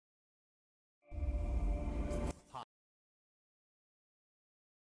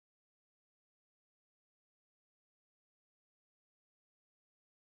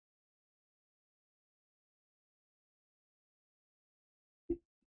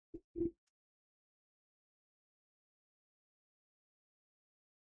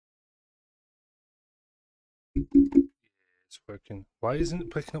working. Why isn't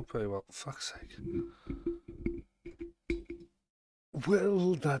it picking up very well? Fuck's sake.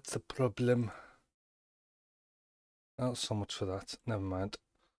 Well, that's the problem. Not so much for that. Never mind.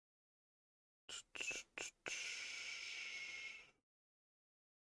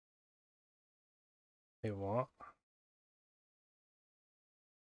 Hey, what?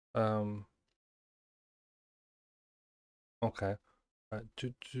 Okay. Right.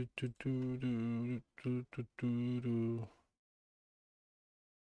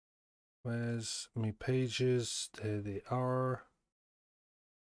 Where's me pages? There they are.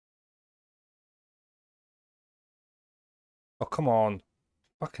 Oh, come on.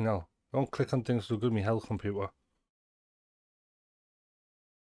 Fucking hell. Don't click on things to good me hell, computer.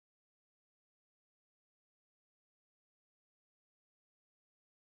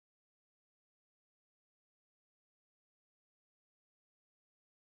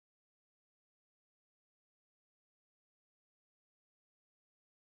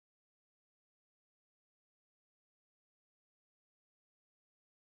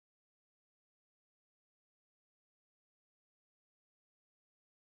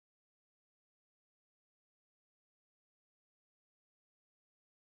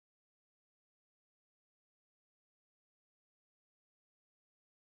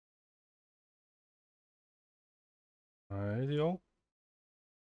 Radio.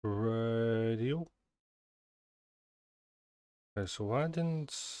 Radio. Okay, so why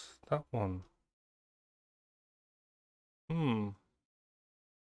didn't that one?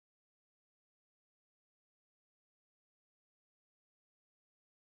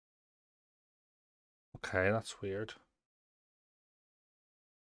 Okay, that's weird.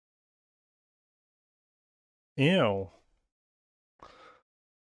 Ew.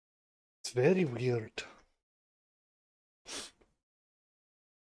 It's very weird.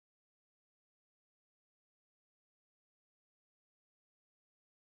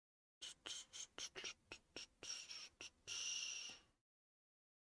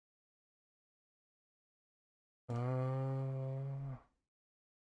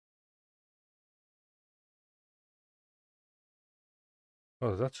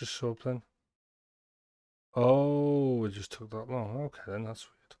 Oh, that's just show up then. Oh, it just took that long. Okay, then that's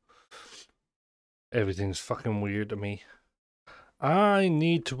weird. Everything's fucking weird to me. I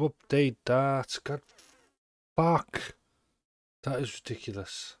need to update that. God, fuck. That is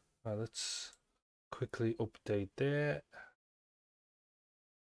ridiculous. Right, let's quickly update there.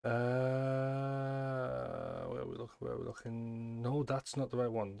 Where are we looking? Where are we looking? No, that's not the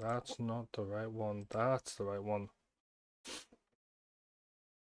right one. That's not the right one. That's the right one.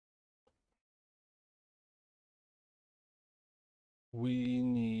 We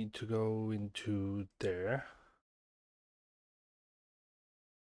need to go into there.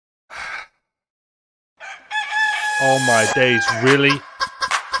 Oh my days, really?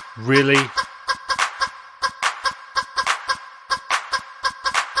 Really?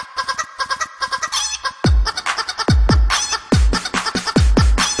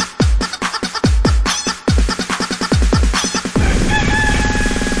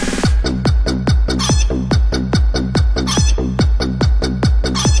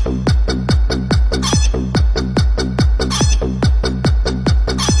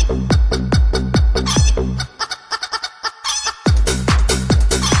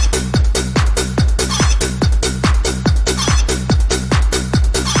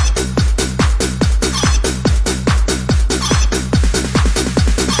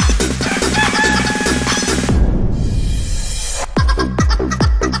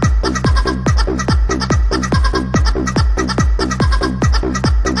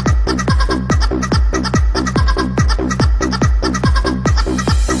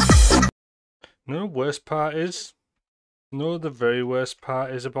 The very worst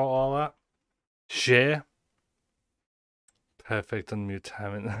part is about all that. Share. Perfect unmute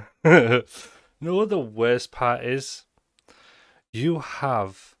timing. No, the worst part is you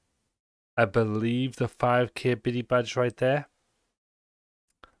have, I believe, the 5k biddy badge right there.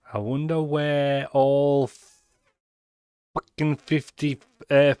 I wonder where all fucking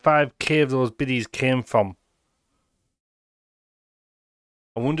 5k of those biddies came from.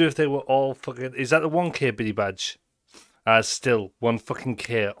 I wonder if they were all fucking... Is that the 1k biddy badge? Still, 1 fucking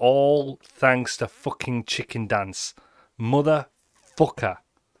K. All thanks to fucking Chicken Dance. Motherfucker.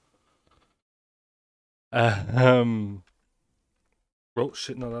 Oh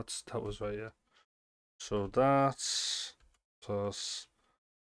shit, no, that was right, yeah. So that's plus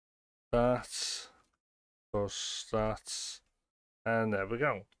that plus that, and there we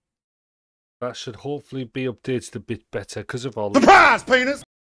go. That should hopefully be updated a bit better because of all the surprise penis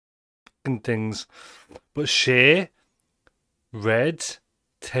things. But share Red,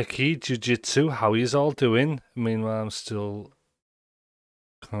 Techie, Jiu-Jitsu, how yous all doing? Meanwhile, I'm still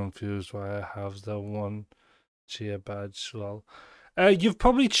confused why I have the one cheer badge. Well, you've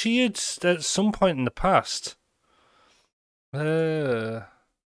probably cheered at some point in the past. I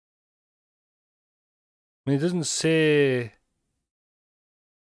mean, it doesn't say.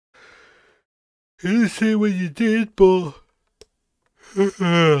 It doesn't say when you did, but.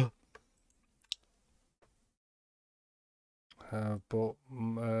 But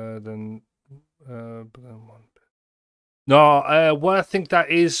then one. No, what I think that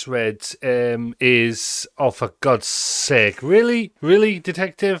is, Red, is, oh, for God's sake, really,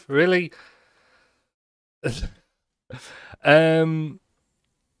 detective, really. For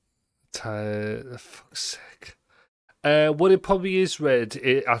fuck's sake. What it probably is, Red.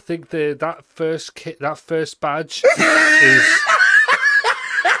 I think that first badge is.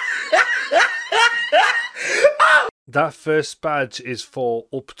 That first badge is for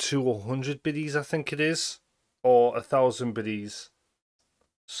up to 100 biddies, I think it is, or 1,000 biddies.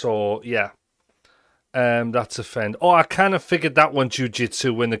 So yeah, that's a friend. Oh, I kind of figured that one,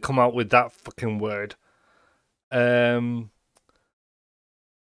 Jiu-Jitsu, when they come out with that fucking word. Get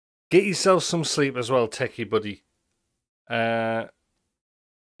yourself some sleep as well, techie buddy. Yeah,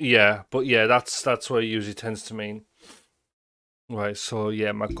 but yeah, that's what it usually tends to mean. Right, so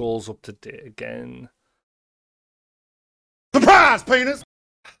yeah, my goal's up to date again. Surprise, penis!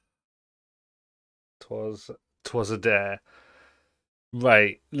 Twas a dare.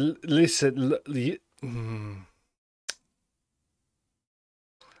 Right, listen.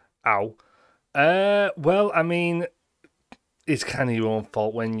 Ow. Well, I mean, it's kind of your own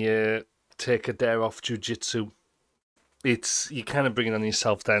fault when you take a dare off jiu-jitsu. You kind of bring it on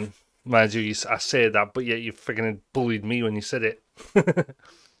yourself then. Mind you, I say that, but yet you freaking bullied me when you said it.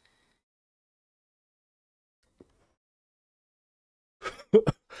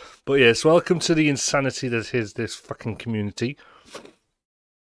 But yes, welcome to the insanity that is this fucking community.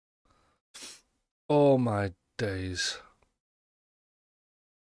 Oh my days.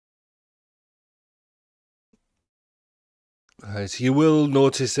 Right, you will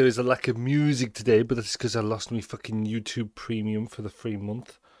notice there is a lack of music today, but that's because I lost my fucking YouTube Premium for the free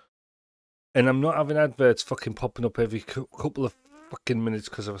month. And I'm not having adverts fucking popping up every couple of fucking minutes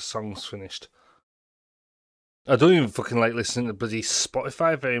because of a song's finished. I don't even fucking like listening to bloody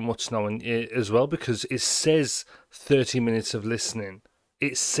Spotify very much now as well, because it says 30 minutes of listening.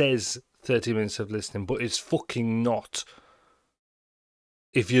 It says 30 minutes of listening, but it's fucking not.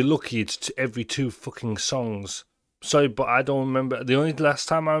 If you're lucky, it's every 2 fucking songs. Sorry, but I don't remember. The only last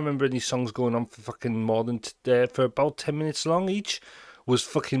time I remember any songs going on for fucking more than for about 10 minutes long each was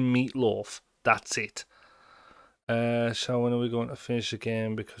fucking Meatloaf. That's it. So when are we going to finish the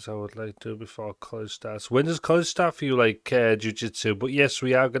game? Because I would like to before college starts. When does college start for you, like jiu-jitsu? But yes,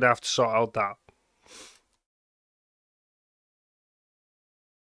 we are going to have to sort out that.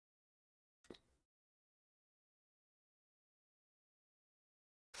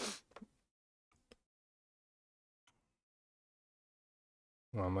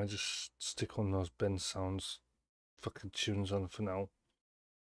 Well, I might just stick on those Ben Sounds fucking tunes on for now.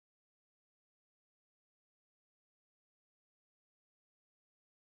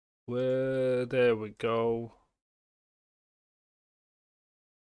 There we go.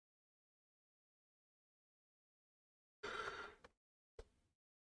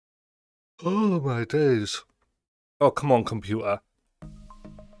 Oh my days. Oh, come on, computer.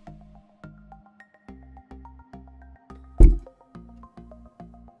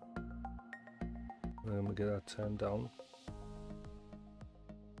 Let me get that turned down.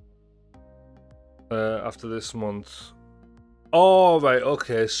 After this month. Oh, right,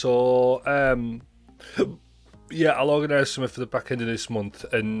 okay, so, yeah, I'll organise something for the back end of this month,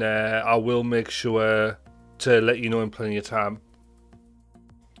 and I will make sure to let you know in plenty of time.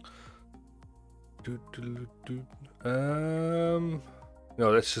 No,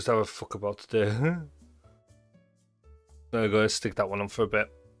 let's just have a fuck about today. There we go, let's stick that one on for a bit.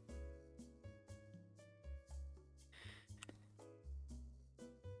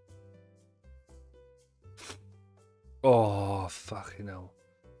 Oh, fucking hell.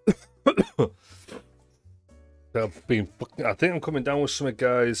 I've been fucking, I think I'm coming down with something,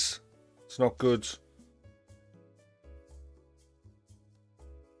 guys. It's not good.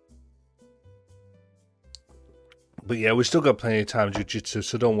 But yeah, we still got plenty of time jiu-jitsu,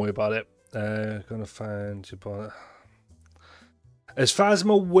 so don't worry about it. Gonna find your ball. As far as I'm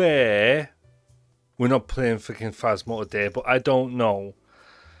aware, we're not playing freaking Phasmo today, but I don't know.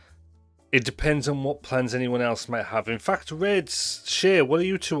 It depends on what plans anyone else might have. In fact, Reds, Shay, what are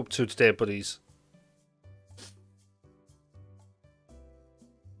you two up to today, buddies?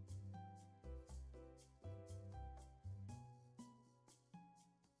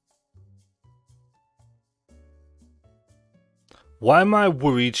 Why am I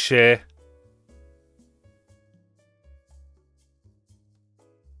worried, Shay?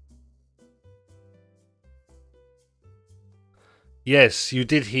 Yes, you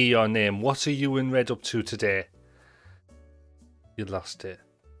did hear your name. What are you and Red up to today? You lost it.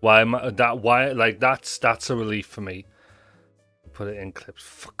 Why am I that? Why like that's a relief for me. Put it in clips.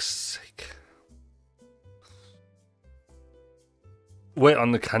 Fuck's sake. Wait,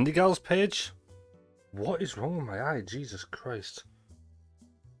 on the Candy Gals page? What is wrong with my eye? Jesus Christ.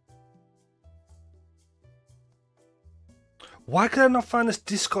 Why could I not find this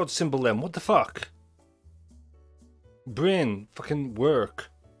Discord symbol then? What the fuck? Brain, fucking work.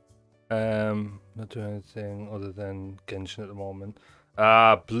 Not doing anything other than Genshin at the moment.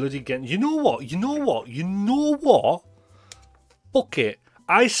 Bloody Genshin. You know what? You know what? You know what? Fuck it.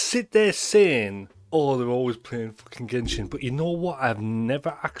 I sit there saying, oh, they're always playing fucking Genshin. But you know what? I've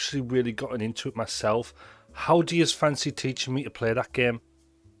never actually really gotten into it myself. How do you fancy teaching me to play that game?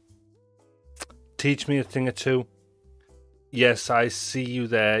 Teach me a thing or two. Yes, I see you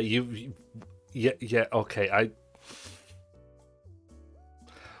there. Yeah, okay.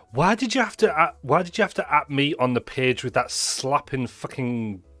 Why did you have to at me on the page with that slapping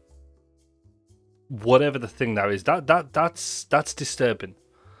fucking whatever the thing now is? That's disturbing.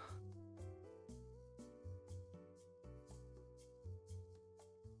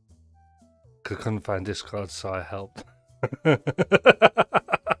 Couldn't find Discord, so I helped.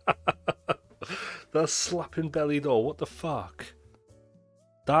 That slapping belly though, what the fuck?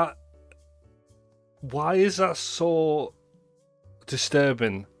 That... Why is that so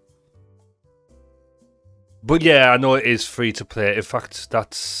disturbing? But yeah, I know it is free to play. In fact,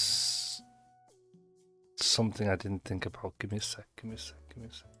 that's something I didn't think about. Give me a sec.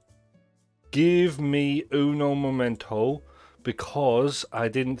 Give me uno momento, because I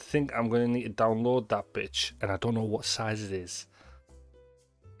didn't think I'm going to need to download that bitch, and I don't know what size it is.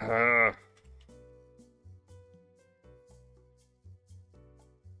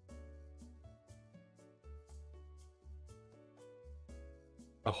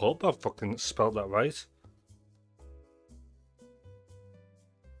 I hope I fucking spelled that right.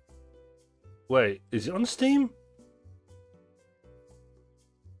 Wait, is it on Steam?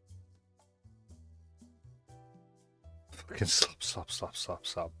 Fucking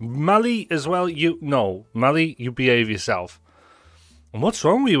stop. Mally as well, Mally, you behave yourself. And what's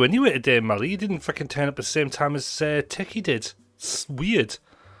wrong with you anyway today, Mally? You didn't fucking turn up at the same time as Techie did. It's weird.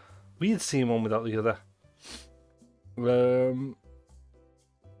 Weird seeing one without the other.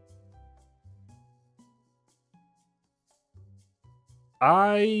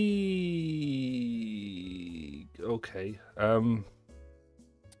 Okay.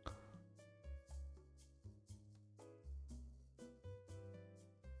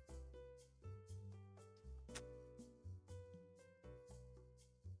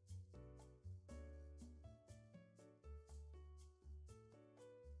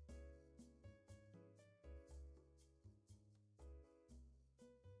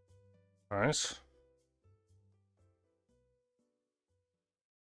 Nice.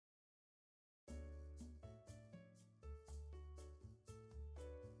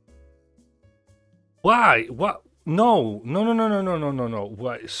 Why? What? No.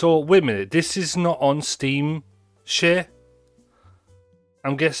 Wait, so, wait a minute. This is not on Steam, Shay?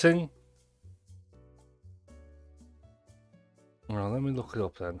 I'm guessing? Well, let me look it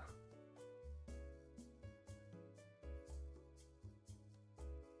up then.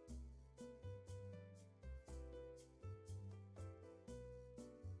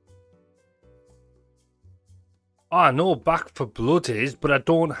 I know Back for Blood is, but I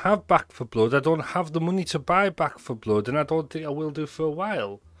don't have Back for Blood. I don't have the money to buy Back for Blood, and I don't think I will do for a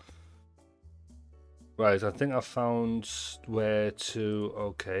while. Right, I think I found where to...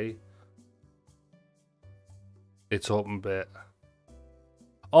 Okay. It's open bit.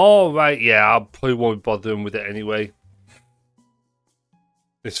 Oh, right, yeah, I probably won't be bothering with it anyway.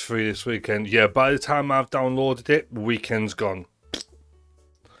 It's free this weekend. Yeah, by the time I've downloaded it, the weekend's gone.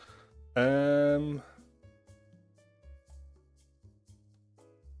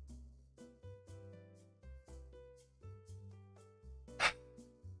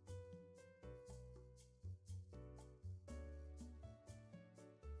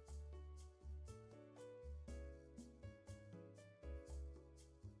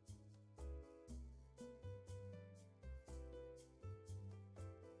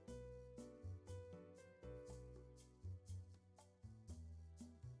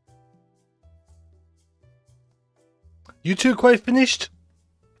 You two quite finished?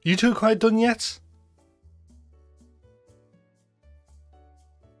 You two quite done yet?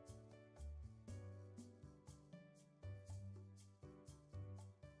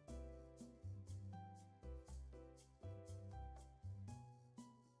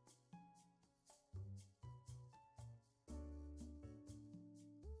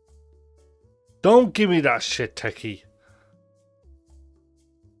 Don't give me that shit, Techie.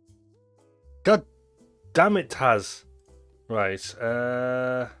 God damn it, Taz. Right,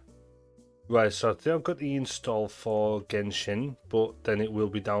 right, so I think I've got the install for Genshin, but then it will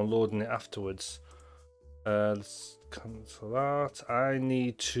be downloading it afterwards. Let's cancel that. I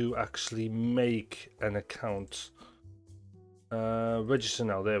need to actually make an account. Register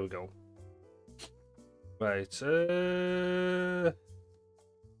now, there we go. Right,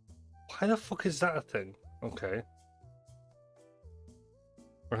 why the fuck is that a thing? Okay.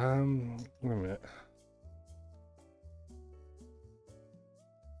 Wait a minute.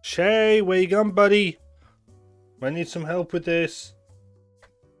 Shay, where you gone, buddy? I need some help with this.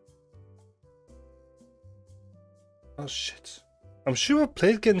 Oh shit. I'm sure I've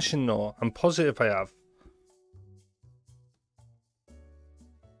played Genshin now. I'm positive I have.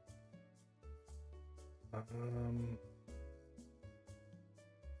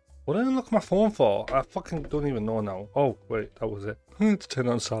 What did I look at my phone for? I fucking don't even know now. Oh, wait, that was it. To turn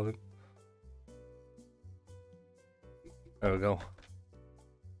on silent. There we go.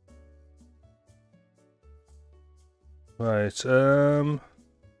 Right,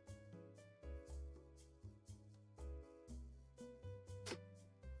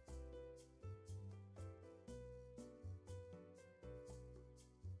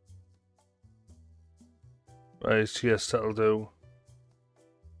 right, yes, that'll do.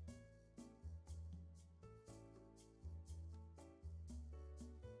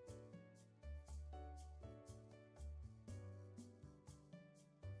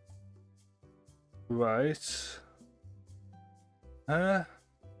 Right. Hello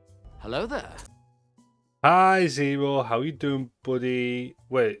there. Hi, Zero. How you doing, buddy?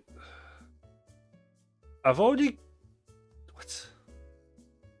 Wait. I've already... What?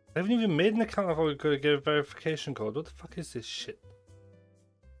 I haven't even made an account. I've already got to get a verification code. What the fuck is this shit?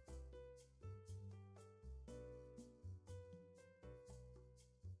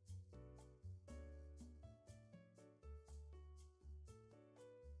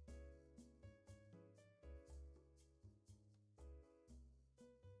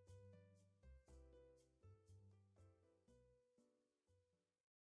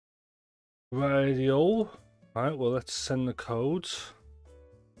 Radio. Right, well, let's send the codes.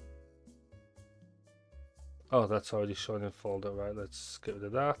 Oh, that's already shown in folder. Right, let's get rid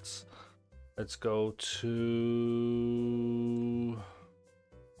of that. Let's go to...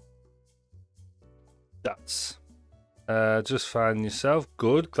 That's... just find yourself.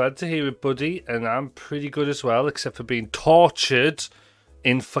 Good. Glad to hear it, buddy. And I'm pretty good as well, except for being tortured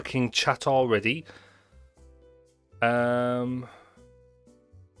in fucking chat already.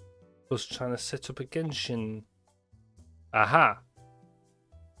 Was trying to set up a Genshin. Aha.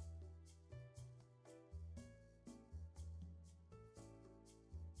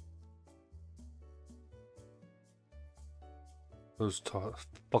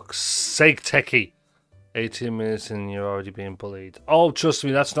 Fuck's sake, Techie. 18 minutes and you're already being bullied. Oh, trust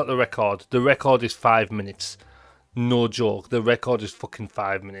me, that's not the record. The record is 5 minutes. No joke. The record is fucking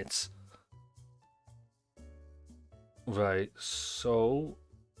 5 minutes. Right, so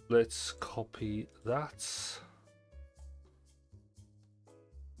let's copy that.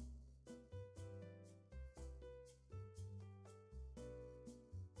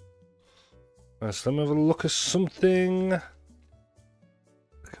 Right, so let me have a look at something.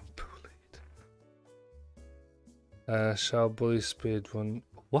 Shall bully speed run?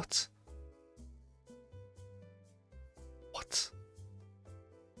 What? What?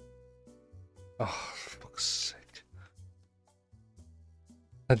 Oh, for fuck's sake.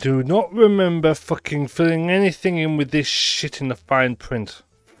 I do not remember fucking filling anything in with this shit in the fine print.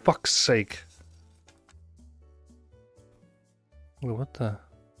 Fuck's sake. Wait, what the?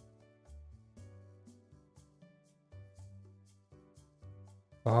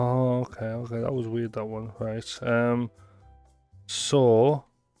 Oh, okay, okay, that was weird, that one, right. So...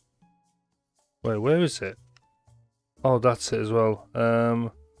 Wait, where is it? Oh, that's it as well.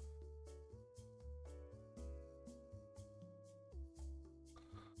 Oh,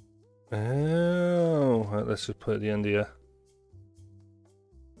 right, let's just put it at the end here.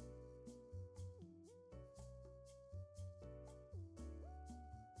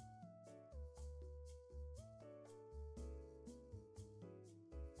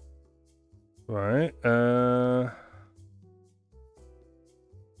 Right,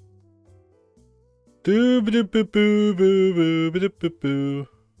 doo ba doo boo boo boo boo ba boo boo.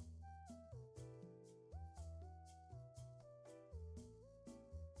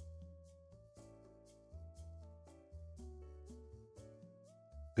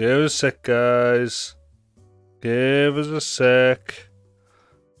 Give us a sec, guys. Give us a sec.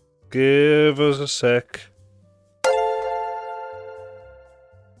 Give us a sec.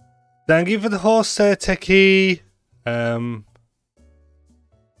 Thank you for the horse there, Techie.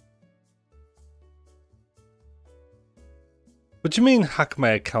 What do you mean hack my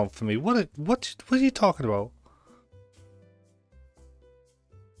account for me? What are you talking about?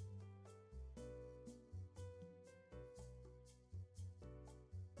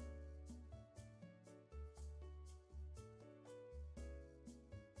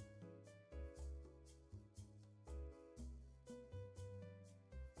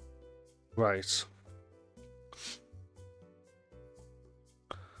 Right.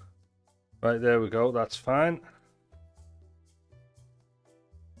 Right, there we go. That's fine.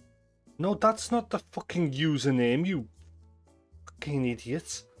 No, that's not the fucking username, you fucking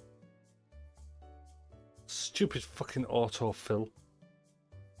idiots. Stupid fucking autofill.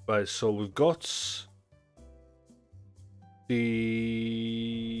 Right, so we've got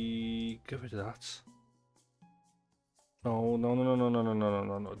the... Get rid of that.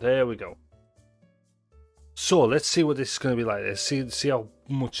 No. There we go. So let's see what this is going to be like. Let's see how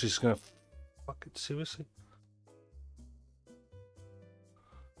much it's going to... Fuck it, seriously?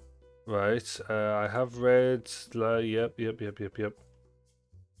 Right, I have read... Yep.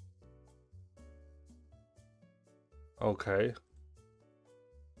 Okay.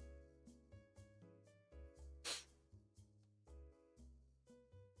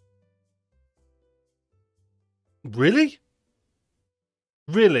 Really?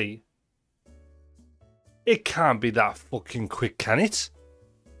 Really? It can't be that fucking quick, can it?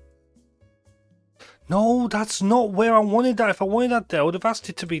 No, that's not where I wanted that. If I wanted that there, I would have asked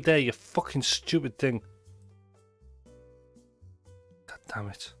it to be there, you fucking stupid thing. God damn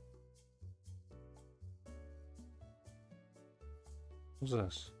it. What's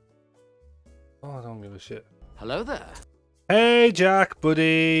this? Oh, I don't give a shit. Hello there. Hey, Jack,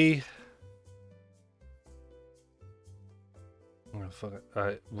 buddy. Oh, fuck it.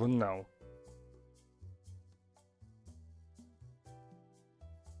 Alright, run now.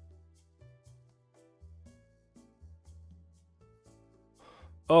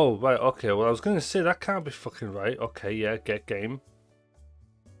 Oh, right, okay. Well, I was going to say, that can't be fucking right. Okay, yeah, get game.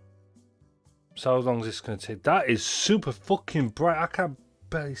 So how long is this going to take? That is super fucking bright. I can't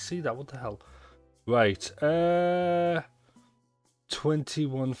barely see that. What the hell? Right,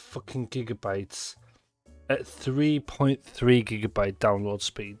 21 fucking gigabytes at 3.3 gigabyte download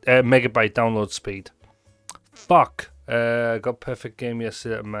speed. Megabyte download speed. Fuck. Got perfect game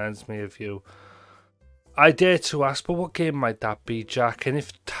yesterday that reminds me of you. I dare to ask, but what game might that be, Jack? And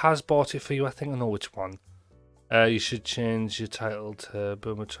if Taz bought it for you, I think I know which one. You should change your title to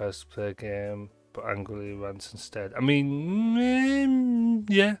Boomer Tries to Play a Game, but angrily rants instead. I mean,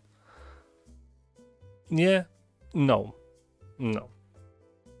 yeah. Yeah. No.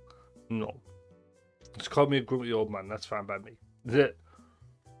 Just call me a grumpy old man. That's fine by me.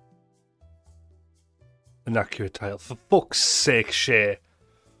 An accurate title. For fuck's sake, Shay.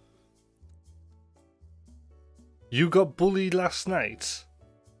 You got bullied last night?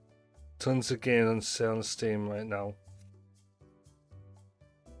 Tons of games on sale on Steam right now.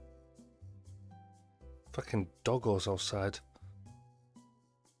 Fucking doggos outside.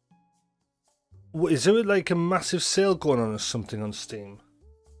 What, is there like a massive sale going on or something on Steam?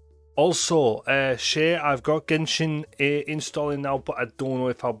 Also, Shay, I've got Genshin installing now, but I don't know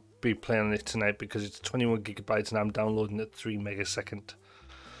if I'll be playing it tonight because it's 21 gigabytes and I'm downloading at 3 megasecond.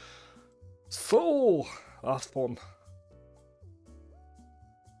 So, that's fun.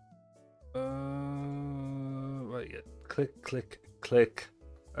 Right, yeah. Click.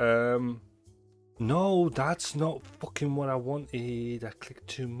 No, that's not fucking what I wanted. I clicked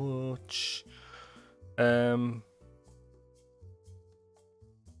too much.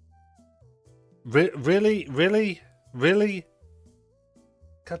 Really?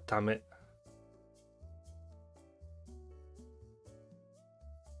 God damn it.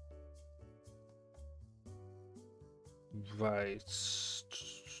 Right.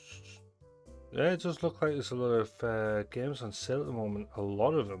 Yeah, it does look like there's a lot of games on sale at the moment. A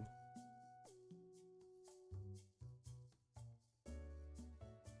lot of them.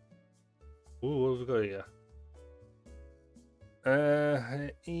 Ooh, what have we got here?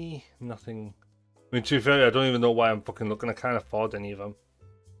 Nothing. I mean, to be fair, I don't even know why I'm fucking looking. I can't afford any of them.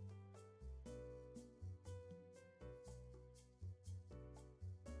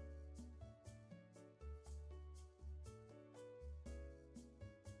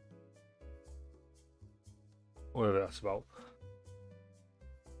 Whatever that's about.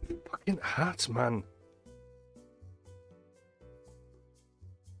 Fucking hats, man.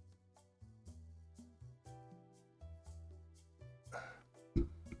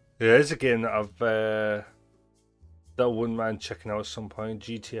 Yeah, it's a game that that I wouldn't mind checking out at some point.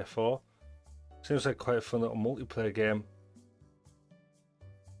 GTA 4 seems like quite a fun little multiplayer game.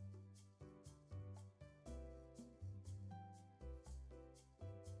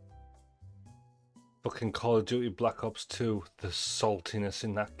 Fucking Call of Duty Black Ops 2, the saltiness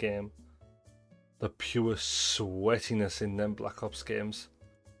in that game. The pure sweatiness in them Black Ops games.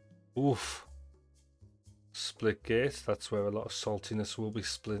 Oof. Splitgate, that's where a lot of saltiness will be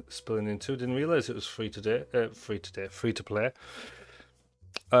spilling into. Didn't realise it was free to play.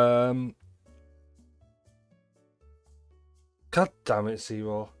 God damn it,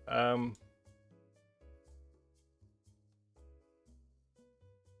 Zero.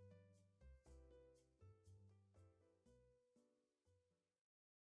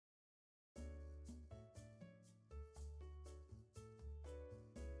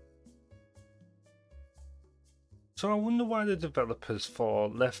 So I wonder why the developers for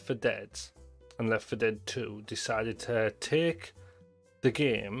Left 4 Dead and Left 4 Dead 2 decided to take the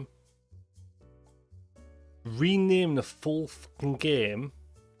game, rename the full fucking game,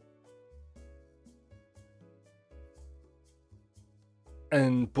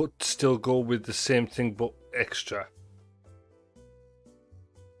 but still go with the same thing but extra.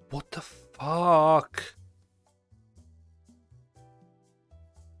 What the fuck?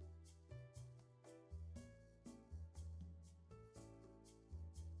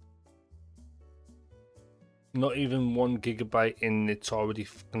 Not even 1 gigabyte in, it's already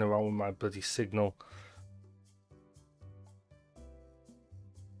fucking around with my bloody signal.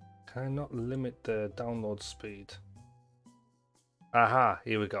 Can I not limit the download speed? Aha,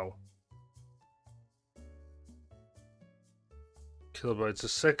 here we go. Kilobytes a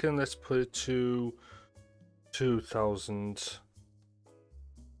second, let's put it to 2000.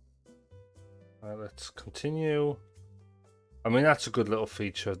 Alright, let's continue. I mean, that's a good little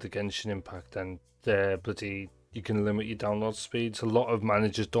feature of the Genshin Impact, and you can limit your download speeds. A lot of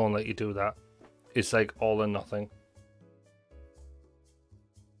managers don't let you do that. It's like all or nothing.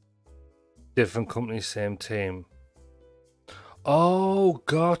 Different company, same team. Oh,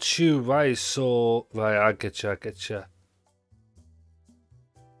 got you. Right, so right, I get you.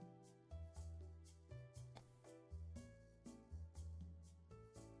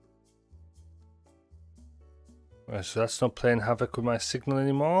 Right, so that's not playing havoc with my signal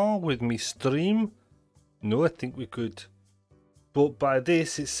anymore, with me stream. No, I think we could. But by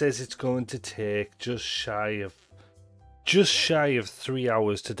this, it says it's going to take just shy of 3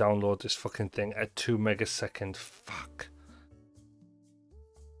 hours to download this fucking thing at 2 megasecond. Fuck.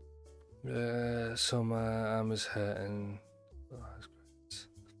 So my arm is hurting. Oh, that's great.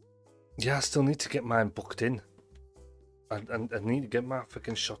 Yeah, I still need to get mine booked in. I need to get my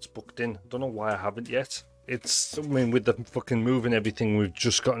fucking shots booked in. Don't know why I haven't yet. I mean, with the fucking move and everything, we've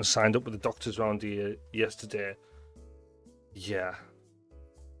just gotten signed up with the doctors around here yesterday. Yeah.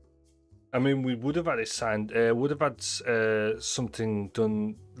 I mean, we would have had it signed. Would have had something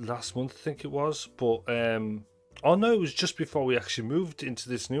done last month, I think it was. But oh no, it was just before we actually moved into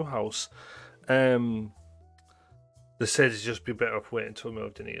this new house. They said it'd just be better off waiting until we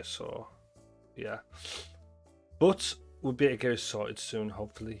moved in here. So yeah, but we'll be able to get it sorted soon,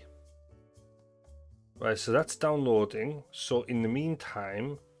 hopefully. Right, so that's downloading. So in the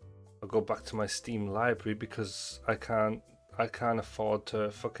meantime, I'll go back to my Steam library because I can't afford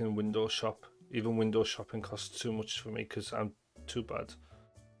to fucking window shop. Even window shopping costs too much for me because I'm too bad.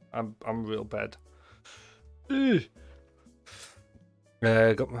 I'm real bad.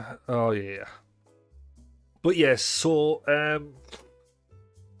 Got my, oh yeah. But yes, so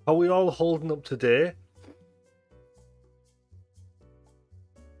are we all holding up today?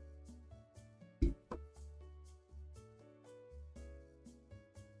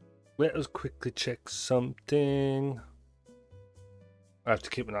 Let us quickly check something. I have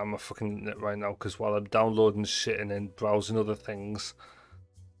to keep an eye on my fucking internet right now because while I'm downloading shit and then browsing other things.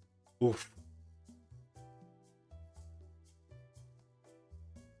 Oof.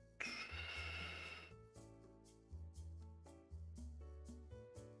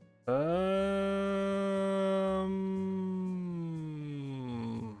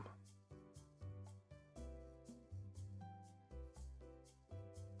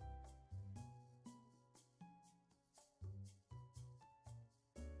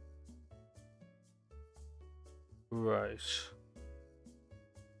 Right.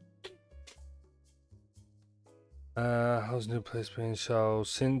 How's the new place been? So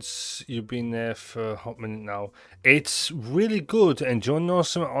since you've been there for a hot minute now, it's really good. And do you know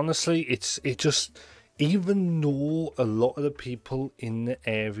something? Honestly, it just, even though a lot of the people in the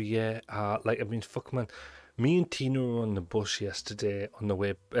area are like, I mean, fuck man, Me and Tina were on the bus yesterday on the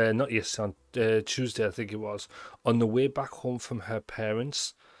way, not yesterday, on Tuesday, I think it was, on the way back home from her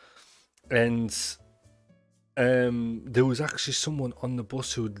parents. And there was actually someone on the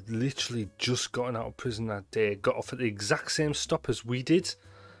bus who had literally just gotten out of prison that day, got off at the exact same stop as we did.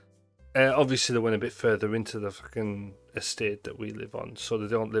 Obviously, they went a bit further into the fucking estate that we live on, so they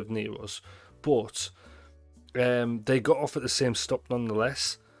don't live near us. But they got off at the same stop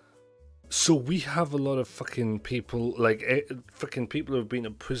nonetheless. So we have a lot of fucking people, like fucking people who have been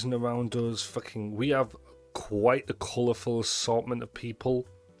in prison around us. Fucking, we have quite a colourful assortment of people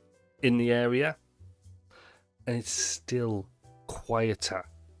in the area, and it's still quieter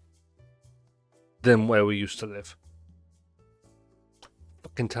than where we used to live.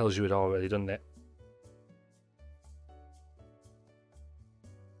 Fucking tells you it already, doesn't it?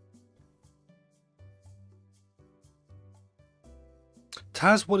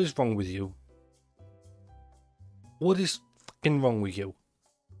 Taz, what is wrong with you? What is fucking wrong with you?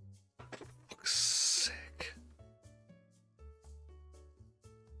 Fuck's sake.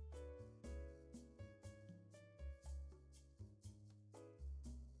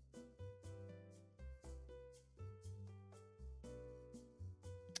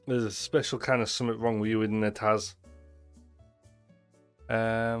 There's a special kind of something wrong with you, isn't there, Taz?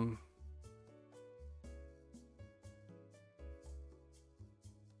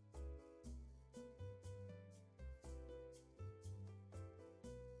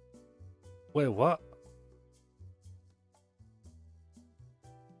 Wait, what?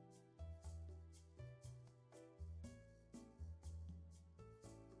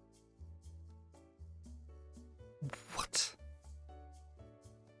 What?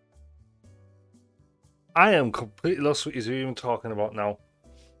 I am completely lost what you're even talking about now.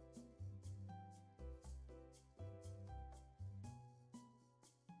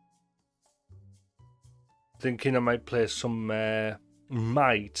 Thinking I might play some,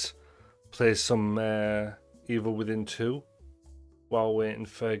 Evil Within 2 while waiting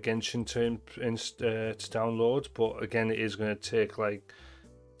for Genshin to download, but again, it is going to take like,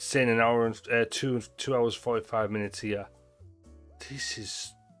 saying an hour and 2 hours 45 minutes here. This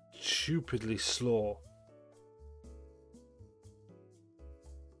is stupidly slow.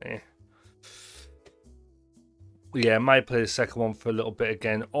 Yeah, I might play the second one for a little bit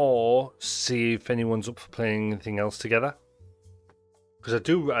again, or see if anyone's up for playing anything else together. Because I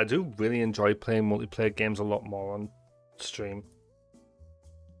do really enjoy playing multiplayer games a lot more on stream.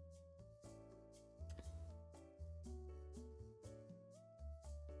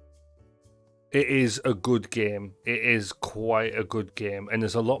 It is a good game. It is quite a good game, and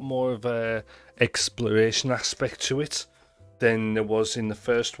there's a lot more of a exploration aspect to it than there was in the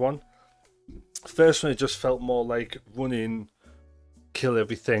first one. First one, it just felt more like run in, kill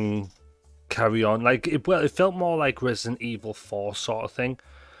everything, carry on. Like it felt more like Resident Evil 4 sort of thing.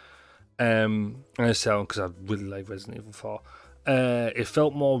 I say because I really like Resident Evil 4. It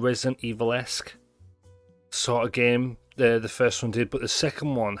felt more Resident Evil-esque sort of game. The first one did, but the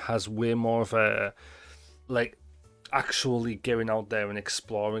second one has way more of a like actually getting out there and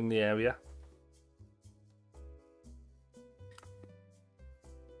exploring the area.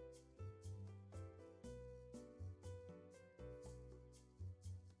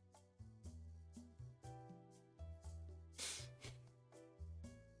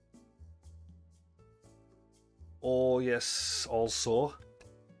 Oh yes, also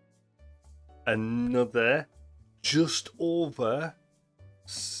another just over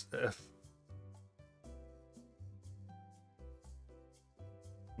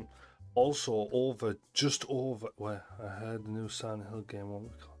also over just over where I heard the new Silent Hill game. What we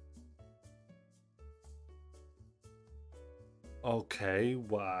call okay,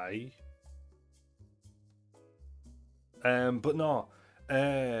 why? But no,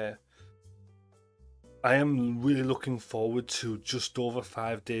 I am really looking forward to just over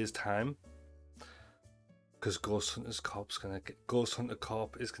 5 days' time, because Ghost Hunter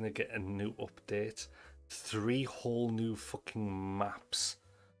Corp is gonna get a new update, 3 whole new fucking maps,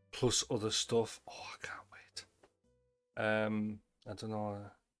 plus other stuff. Oh, I can't wait. I don't know.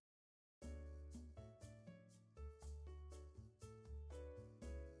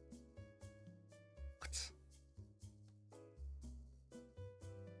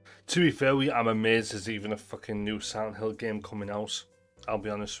 To be fair, I'm amazed there's even a fucking new Silent Hill game coming out. I'll be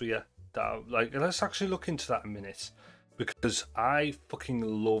honest with you. Let's actually look into that a minute, because I fucking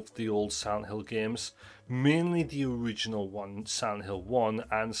love the old Silent Hill games, mainly the original one, Silent Hill 1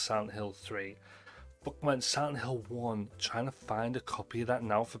 and Silent Hill 3. Fuck man, Silent Hill 1, trying to find a copy of that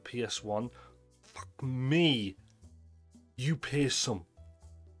now for PS1. Fuck me. You pay some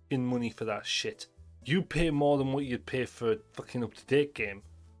in money for that shit. You pay more than what you'd pay for a fucking up-to-date game.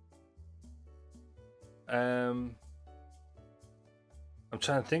 I'm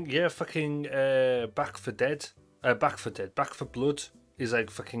trying to think. Yeah, fucking Back 4 Dead. Back 4 Dead. Back 4 Blood is like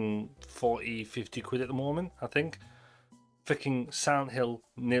fucking 40, 50 quid at the moment, I think. Fucking Silent Hill,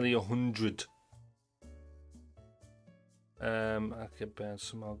 nearly 100. I could burn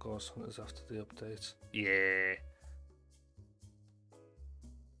some more Ghost Hunters after the update. Yeah.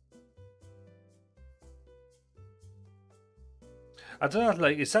 I don't know,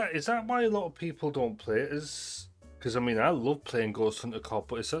 like, is that why a lot of people don't play it? Because I mean, I love playing Ghost Hunter Co-op,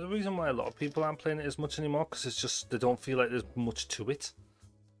 but is that the reason why a lot of people aren't playing it as much anymore? Because it's just they don't feel like there's much to it.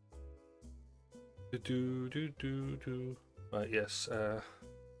 Right, yes.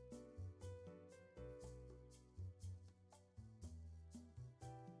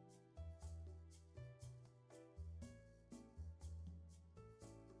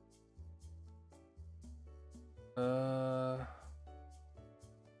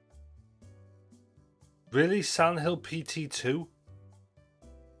 Really? Silent Hill PT2?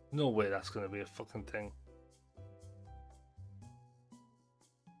 No way that's going to be a fucking thing.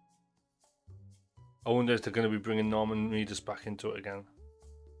 I wonder if they're going to be bringing Norman Reedus back into it again.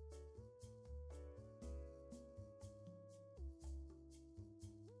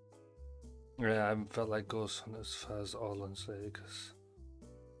 Yeah, I haven't felt like Ghost Hunters as far as Orlands lately, because...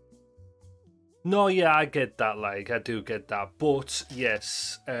 No, yeah, I get that, like, I do get that. But,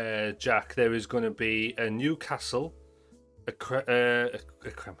 yes, Jack, there is going to be a new castle, a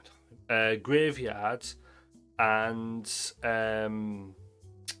graveyard, and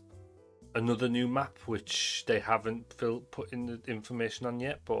another new map, which they haven't put in the information on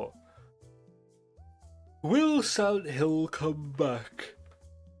yet, but... Will Silent Hill come back?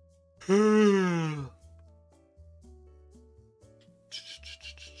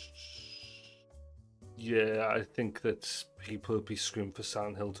 Yeah, I think that people will be screaming for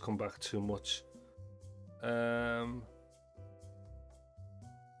Silent Hill to come back too much.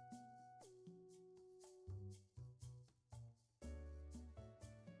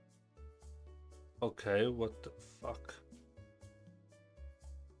 Okay, what the fuck?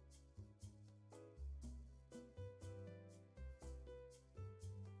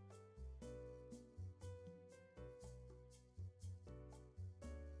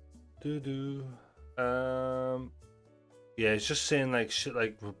 Yeah, it's just saying like shit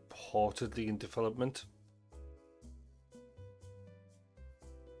like reportedly in development.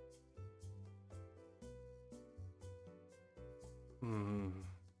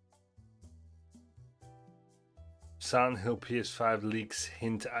 Silent Hill PS5 leaks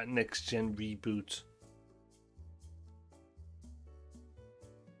hint at next gen reboot.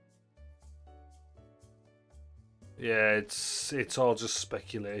 Yeah, it's all just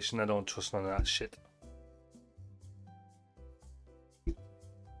speculation. I don't trust none of that shit.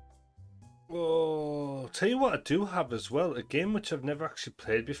 Oh, tell you what I do have as well, a game which I've never actually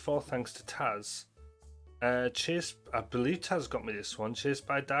played before thanks to Taz. I believe Taz got me this one, Chased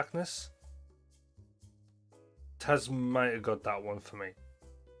by Darkness. Taz might have got that one for me.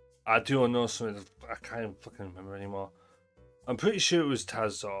 I do know something, I can't fucking remember anymore. I'm pretty sure it was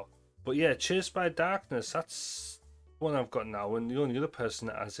Taz though. But yeah, Chased by Darkness, that's one I've got now, and the only other person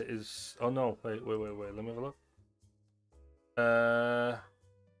that has it is... Oh no, wait, let me have a look.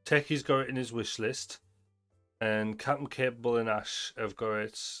 Techie's got it in his wish list, and Captain Capable and Ash have got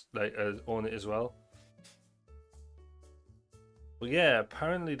it, like, own it as well. But yeah,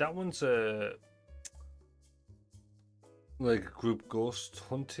 apparently that one's a like a group ghost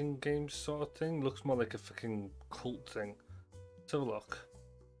hunting game sort of thing. Looks more like a fucking cult thing. Let's have a look.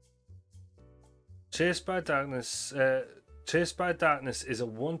 Chased by Darkness is a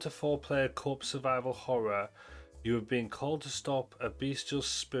 1 to 4 player co-op survival horror. You are being called to stop a bestial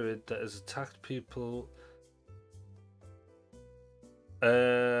spirit that has attacked people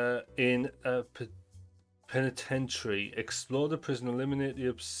in a penitentiary. Explore the prison, eliminate the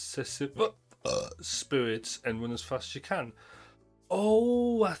obsessive spirits, and run as fast as you can.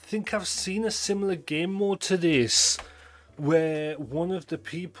 Oh, I think I've seen a similar game mode to this, where one of the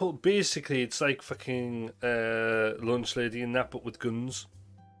people, basically it's like fucking Lunch Lady and that, but with guns.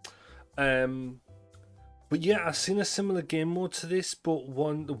 But yeah, I've seen a similar game mode to this, but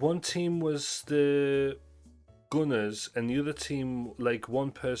one team was the gunners, and the other team, like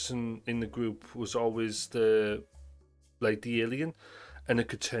one person in the group was always the alien, and it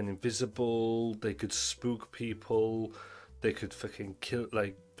could turn invisible, they could spook people, they could fucking kill,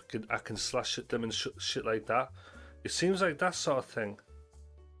 like, I can slash at them and shit like that. It seems like that sort of thing.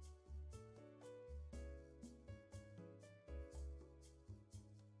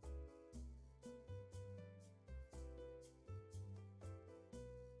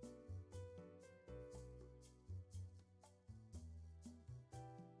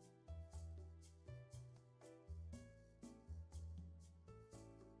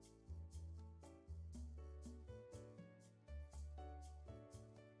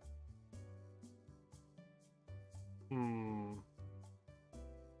 Hmm.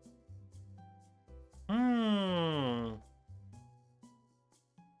 Hmm.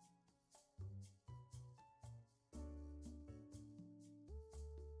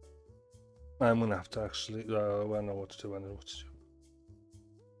 I'm gonna have to actually. I know what to do. I know what to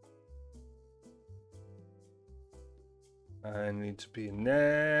do. I need to be in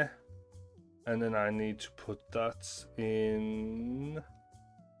there, and then I need to put that in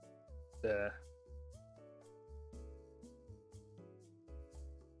there.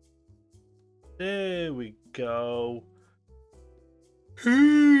 There we go.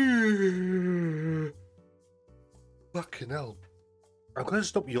 Fucking hell. I'm gonna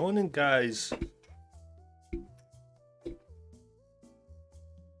stop yawning, guys.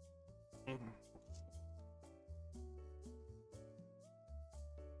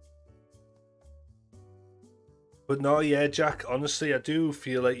 But no, yeah, Jack, honestly, I do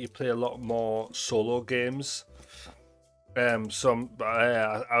feel like you play a lot more solo games. I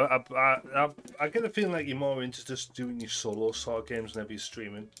get a feeling like you're more into just doing your solo sort of games whenever you're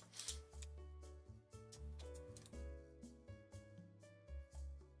streaming.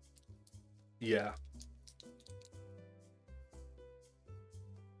 Yeah.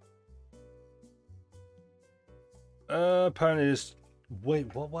 Apparently it's...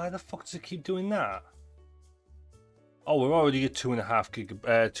 Wait, what? Why the fuck does it keep doing that? Oh, we're already at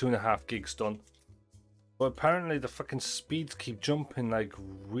 2.5 gigs done. But apparently the fucking speeds keep jumping like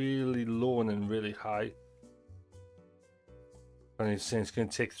really low and then really high. And it's saying it's going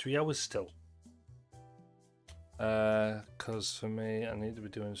to take 3 hours still. Because for me, I need to be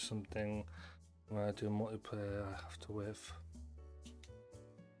doing something. When I do multiplayer, I have to wait.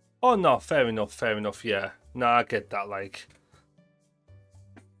 Oh no, fair enough, yeah. No, I get that, like.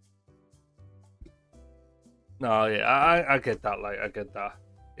 No, yeah, I get that, like, I get that.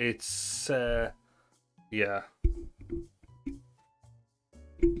 It's, yeah.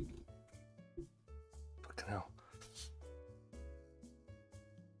 Fucking hell.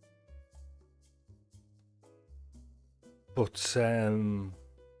 But,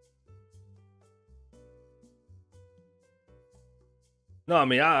 no, I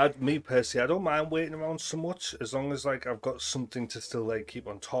mean, me personally, I don't mind waiting around so much as long as like I've got something to still like keep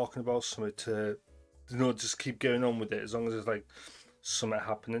on talking about, something to, just keep going on with it. As long as there's like something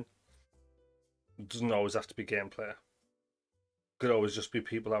happening, it doesn't always have to be gameplay. Could always just be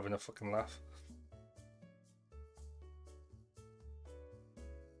people having a fucking laugh.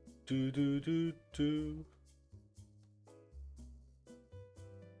 Do do do do.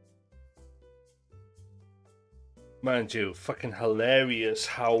 Mind you, fucking hilarious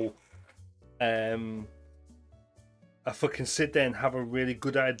how I fucking sit there and have a really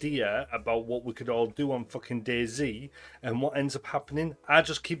good idea about what we could all do on fucking DayZ, and what ends up happening, I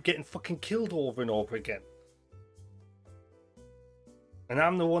just keep getting fucking killed over and over again. And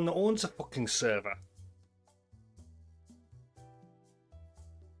I'm the one that owns the fucking server.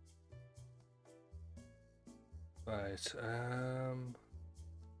 Right,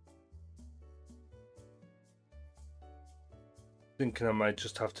 thinking I might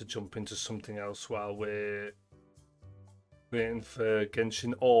just have to jump into something else while we're waiting for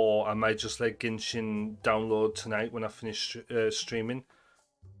Genshin, or I might just let Genshin download tonight when I finish streaming.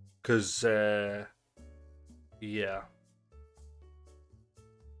 Because, yeah.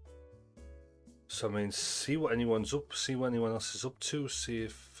 So, I mean, see what anyone's up, see what anyone else is up to, see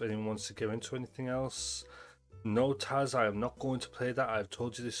if anyone wants to get into anything else. No, Taz, I am not going to play that. I've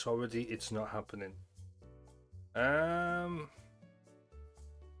told you this already. It's not happening.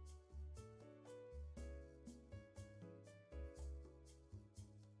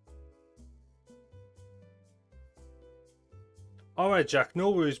 Alright, Jack, no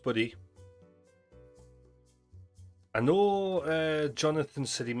worries, buddy. I know Jonathan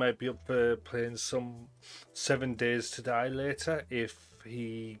said he might be up for playing some 7 Days to Die later if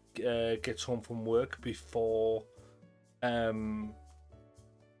he gets home from work before I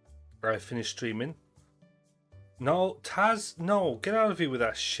finish streaming. No, Taz, no, get out of here with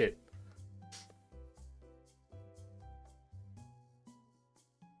that shit.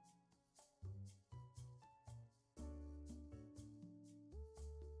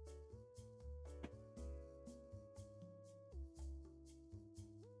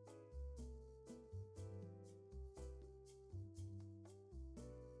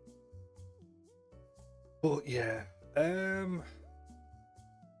 But yeah, you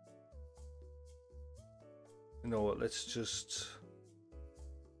know what? Let's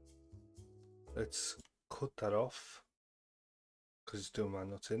cut that off because it's doing my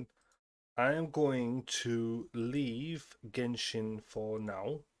nothing. I am going to leave Genshin for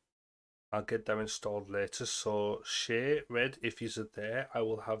now. I'll get that installed later. So Shay, Red, if you're there, I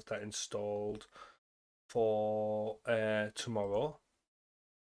will have that installed for tomorrow.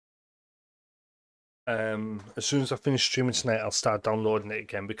 As soon as I finish streaming tonight, I'll start downloading it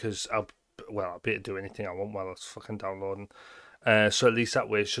again because I'll be able to do anything I want while it's fucking downloading. So at least that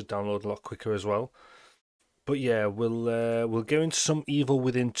way it should download a lot quicker as well. But yeah, we'll go into some Evil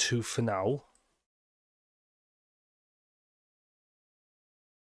Within 2 for now.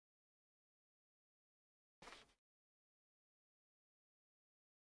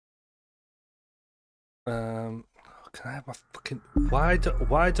 Can I have my fucking...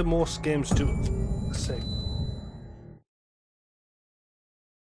 Why do most games do... Let's see.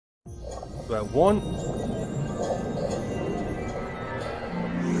 Right, one.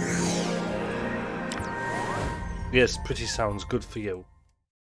 Yes, pretty sounds good for you.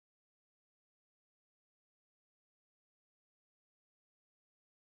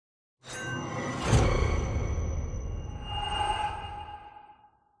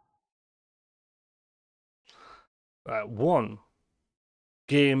 Right, one.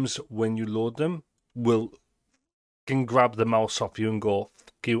 Games, when you load them, can grab the mouse off you and go,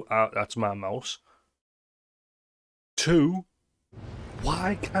 fuck you, that's my mouse. Two,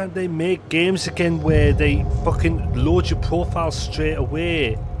 why can't they make games again where they fucking load your profile straight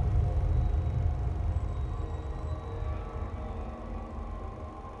away?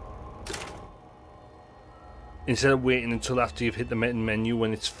 Instead of waiting until after you've hit the main menu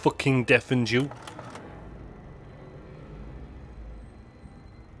when it's fucking deafened you.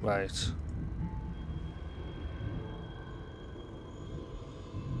 Right.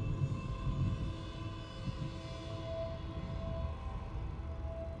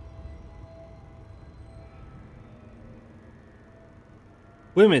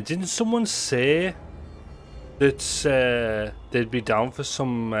 Wait a minute, didn't someone say that they'd be down for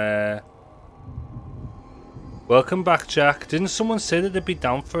some... Welcome back, Jack. Didn't someone say that they'd be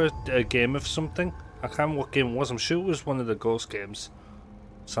down for a game of something? I can't remember what game it was. I'm sure it was one of the Ghost games.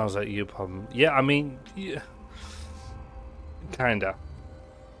 Sounds like your problem. Yeah, I mean... Yeah. Kinda.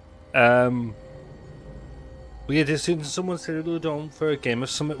 But yeah, didn't someone say that they were down for a game of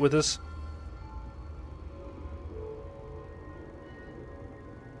something with us?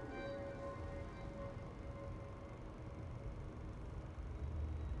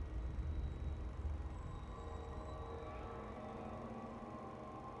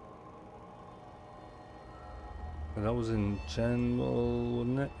 That was in general,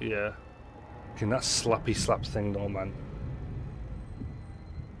 wasn't it? Yeah. Fucking that slappy slap thing though, man.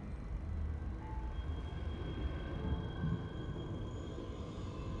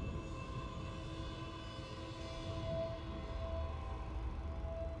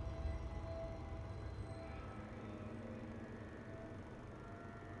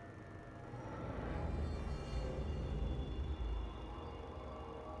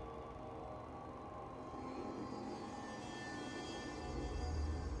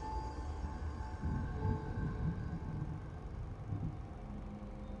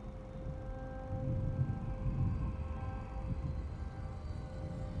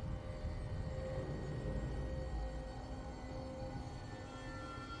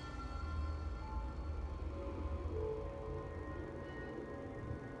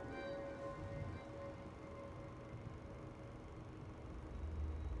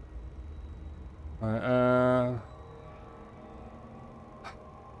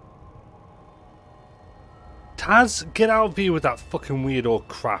 Taz, get out of here with that fucking weirdo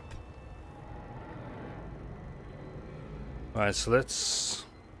crap. Alright, so let's...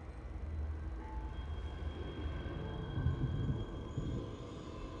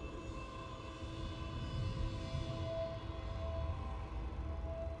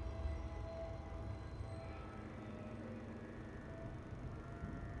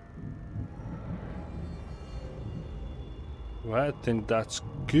 Right, I think that's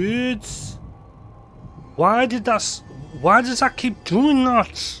good. Why does that keep doing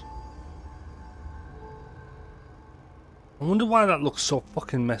that? I wonder why that looks so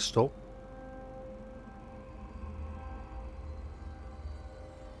fucking messed up.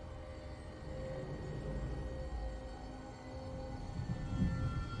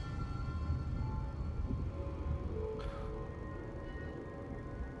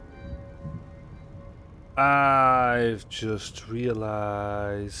 I've just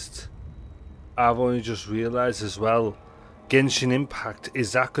realised. I've only just realised as well. Genshin Impact,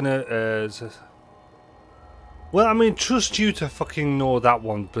 is that gonna... Well, I mean, trust you to fucking know that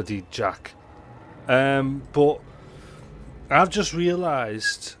one, bloody Jack. But I've just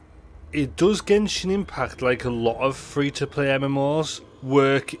realised it does Genshin Impact like a lot of free-to-play MMOs.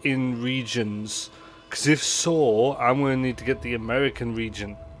 work in regions? Because if so, I'm going to need to get the American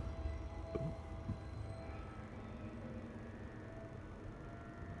region.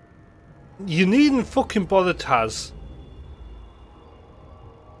 You needn't fucking bother, Taz.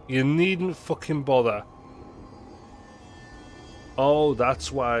 You needn't fucking bother. Oh,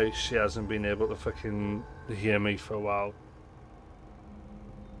 that's why she hasn't been able to fucking hear me for a while.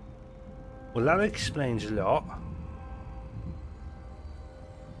 Well, that explains a lot.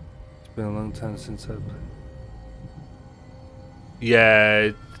 It's been a long time since I've played. Yeah,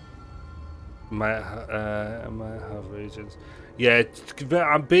 it might have regions. Yeah,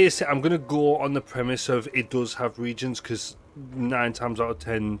 I'm gonna go on the premise of it does have regions, because 9 times out of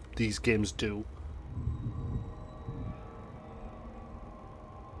 10 these games do.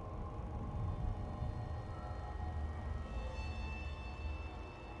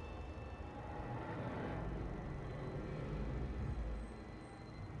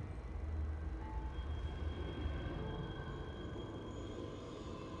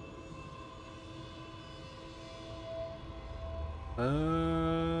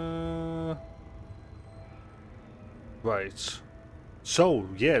 Right. So,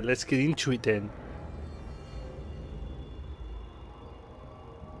 yeah, let's get into it then.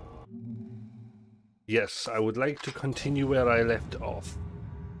 Yes, I would like to continue where I left off.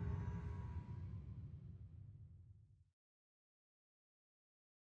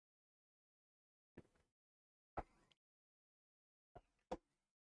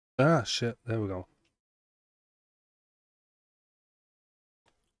 Ah, shit. There we go.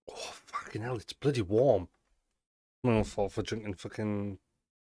 Oh, fucking hell, it's bloody warm. I'm gonna fall for drinking fucking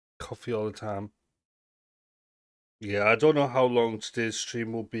coffee all the time. Yeah, I don't know how long today's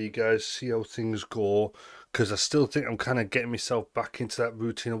stream will be, guys. See how things go. Because I still think I'm kind of getting myself back into that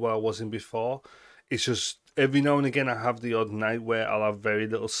routine of where I was in before. It's just every now and again I have the odd night where I'll have very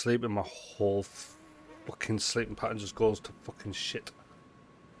little sleep and my whole fucking sleeping pattern just goes to fucking shit.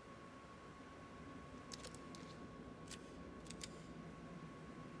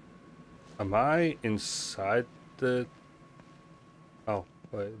 Am I inside the... Oh,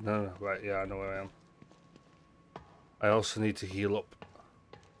 wait, no, right, yeah, I know where I am. I also need to heal up.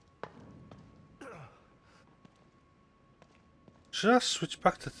 Should I switch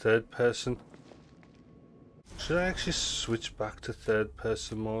back to third person? Should I actually switch back to third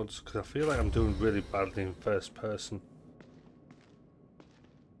person modes? Because I feel like I'm doing really badly in first person.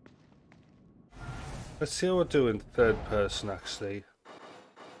 Let's see how I do in third person actually.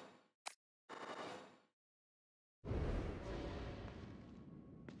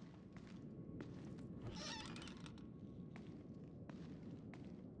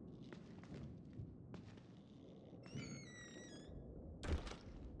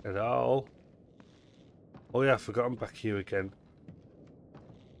 Hello? Oh yeah, I forgot I'm back here again.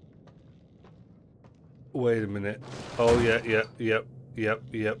 Wait a minute. Oh yeah, yep.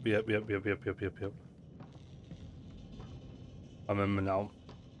 I remember now.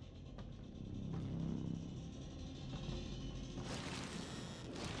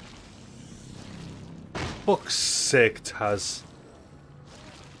 Fuck's sake, Taz.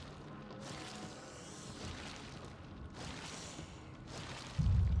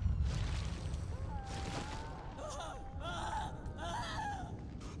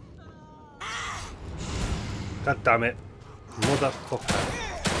 God damn it. Motherfucker.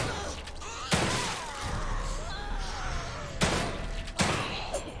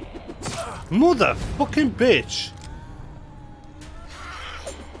 Motherfucking bitch.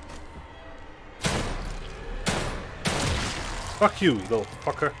 Fuck you, little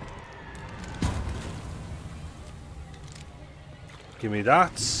fucker. Give me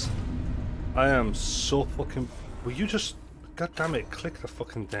that. I am so fucking... Will you just... God damn it, click the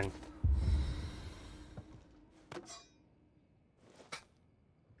fucking thing.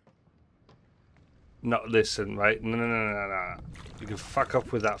 No, listen, right? No. You can fuck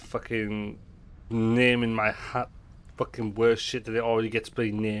up with that fucking name in my hat. Fucking worst shit that it already gets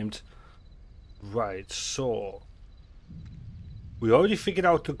bloody named. Right, so... We already figured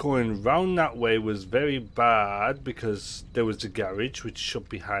out that going round that way was very bad because there was the garage which shut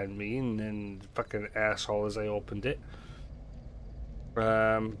behind me and then fucking asshole as I opened it.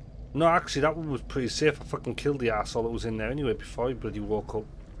 No, actually that one was pretty safe. I fucking killed the asshole that was in there anyway before he bloody woke up.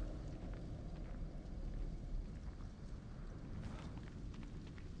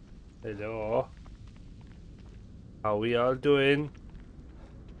 Hello. How we all doing?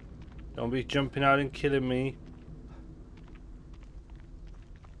 Don't be jumping out and killing me.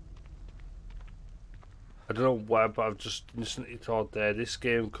 I don't know why, but I've just instantly thought there, this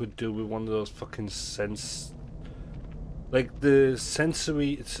game could do with one of those fucking sense Like the sense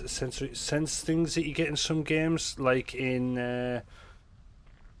things that you get in some games, like in I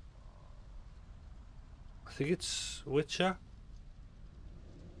think it's Witcher.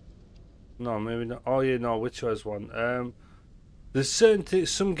 No, maybe not. Oh yeah, no, Witcher has one. There's certain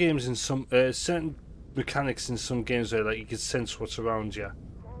some games in some certain mechanics in some games where like you can sense what's around you.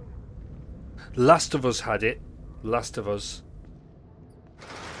 Last of Us had it. Last of Us.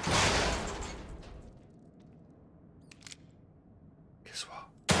 Guess what?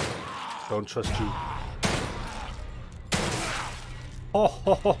 Don't trust you. Oh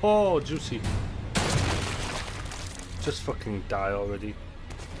ho ho ho! Juicy. Just fucking die already.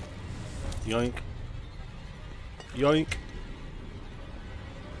 Yoink. Yoink.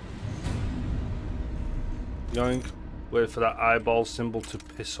 Yoink. Wait for that eyeball symbol to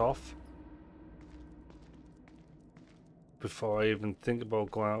piss off. Before I even think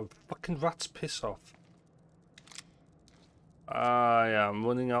about going out. Fucking rats piss off. Ah, yeah, I'm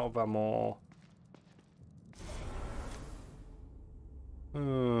running out of ammo.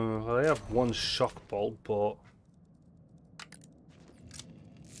 Well, I have one shock bolt, but...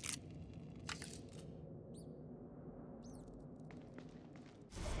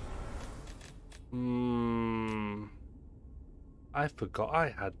 I forgot I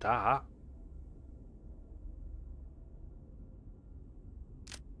had that.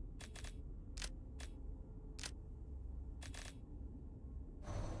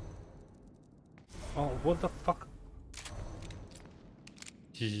 Oh, what the fuck?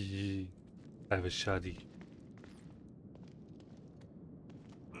 I have a shotty.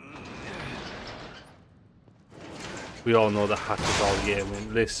 We all know the hat is all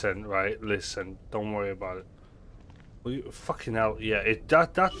gaming. Listen, right? Listen. Don't worry about it. Well, you, fucking hell. Yeah, it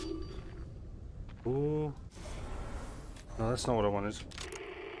that. Ooh. No, that's not what I wanted.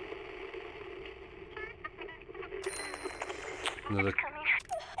 Another. It's coming.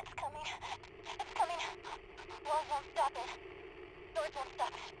 It's coming. It's coming. Walls won't stop it. Doors won't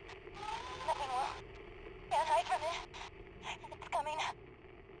stop it. Nothing will. Can't hide from it. It's coming.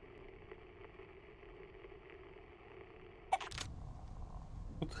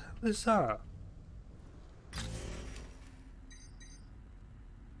 What the hell is that?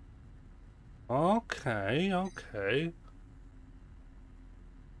 Okay, okay.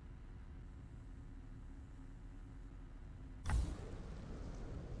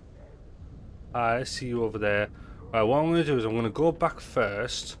 I see you over there. Right, what I'm going to do is I'm going to go back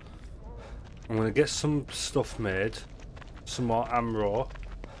first. I'm going to get some stuff made. Some more ammo.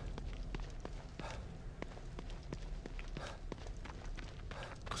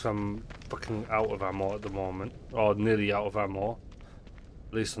 Because I'm fucking out of ammo at the moment. Or nearly out of ammo.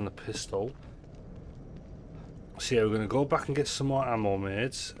 At least on the pistol. So yeah, we're going to go back and get some more ammo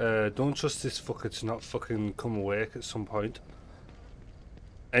made. Don't trust this fucker to not fucking come awake at some point.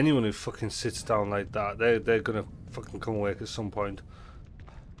 Anyone who fucking sits down like that, they're gonna fucking come awake at some point.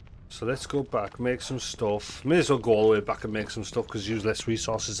 So let's go back, make some stuff. May as well go all the way back and make some stuff because use less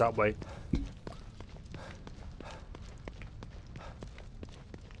resources that way.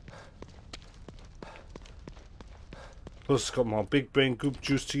 Plus, it's got more big brain goop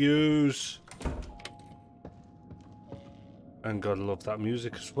juice to use. And gotta love that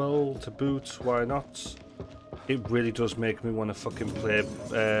music as well to boot. Why not? It really does make me want to fucking play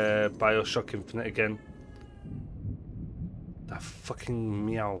Bioshock Infinite again. That fucking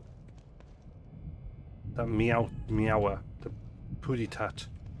meow. That meower. The pooty tat.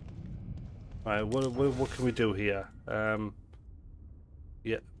 Right, what can we do here?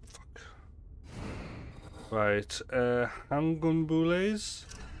 Yeah, fuck. Right, handgun bullets.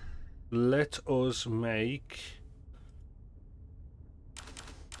 Let us make...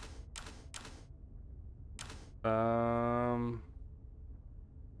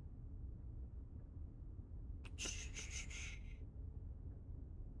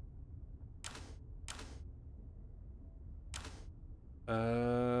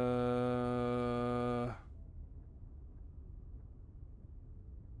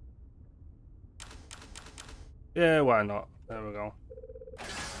 yeah, why not? There we go.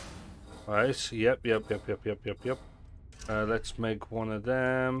 Right, yep. Let's make one of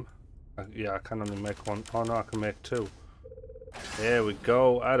them. Yeah, I can only make one. Oh no, I can make two. There we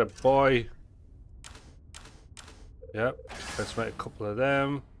go. Atta boy. Yep. Let's make a couple of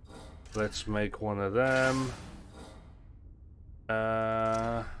them. Let's make one of them.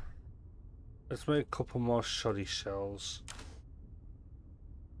 Let's make a couple more shoddy shells.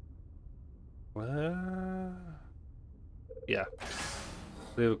 Yeah.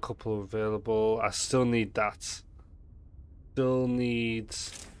 Leave a couple available. I still need that. Still need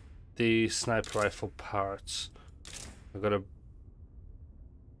the sniper rifle parts. I gotta.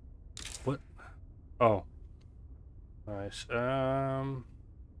 What? Oh. Nice.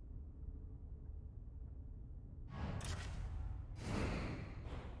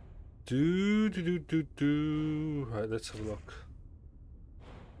 Do. Right, let's have a look.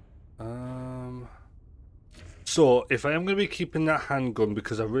 So if I am gonna be keeping that handgun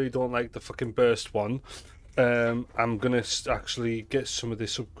because I really don't like the fucking burst one, I'm gonna actually get some of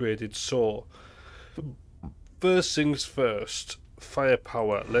this upgraded. So first things first,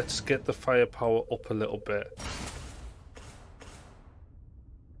 firepower. Let's get the firepower up a little bit.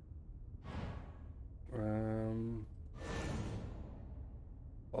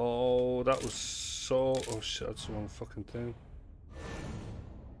 Oh, that was so. Oh shit, that's the wrong fucking thing.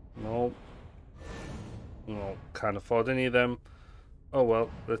 No. No, can't afford any of them. Oh well,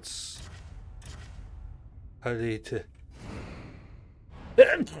 let's. I need to.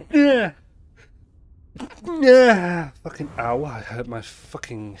 Yeah. Yeah. Fucking ow! I hurt my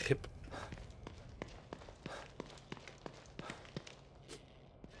fucking hip.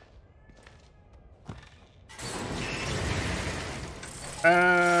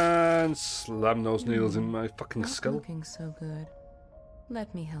 And slam those needles in my fucking Not skull. looking so good.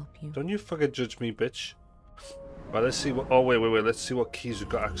 Let me help you. Don't you fucking judge me, bitch. Right, let's see what. Oh wait. Let's see what keys we've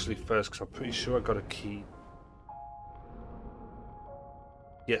got actually first, because I'm pretty sure I got a key.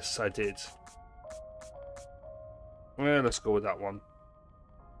 Yes, I did. Well, let's go with that one.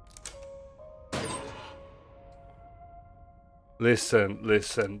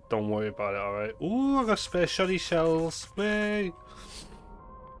 Listen. Don't worry about it. All right. Ooh, I got spare shoddy shells. Way.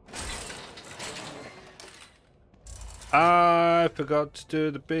 I forgot to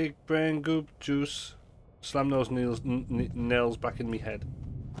do the big brain goop juice. Slam those nails back in me head.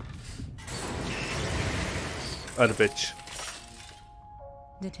 And a bitch.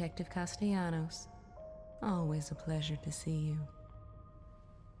 Detective Castellanos. Always a pleasure to see you.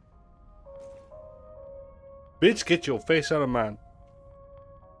 Bitch, get your face out of man.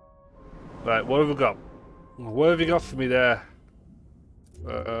 Right, what have we got? What have you got for me there?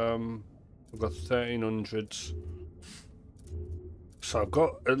 I've got 1300s. So I've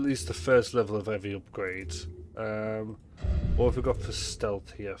got at least the first level of heavy upgrades. What have we got for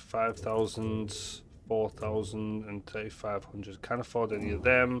stealth here? 5,000, 4,000 and 3,500. Can't afford any of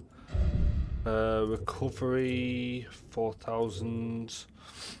them. Recovery 4,000.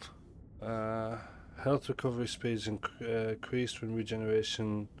 Health recovery speeds increased when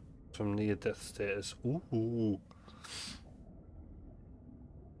regeneration from near death status. Ooh.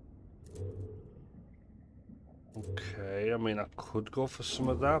 Okay, I mean I could go for some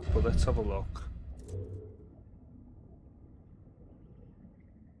of that, but let's have a look.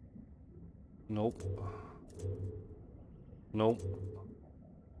 Nope.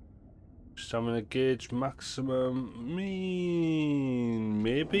 Stamina gauge maximum.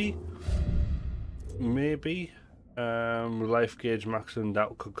 Maybe. Life gauge maximum,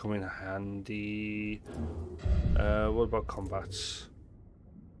 that could come in handy. What about combats?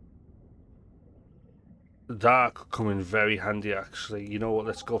 That could come in very handy actually. You know what,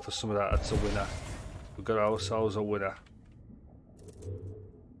 let's go for some of that. That's a winner. We've got ourselves a winner.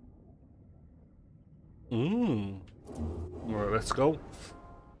 Alright, let's go.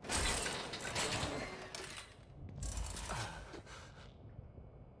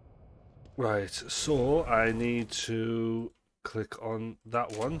 Right, so I need to click on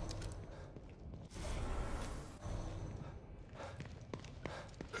that one.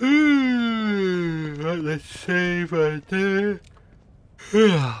 Right, let's save right there.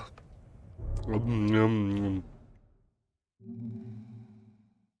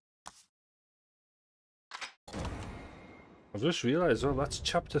 I've just realised, well, that's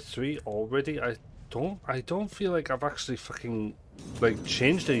chapter 3 already. I don't feel like I've actually fucking like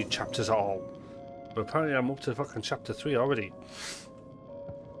changed any chapters at all. But apparently I'm up to fucking chapter 3 already.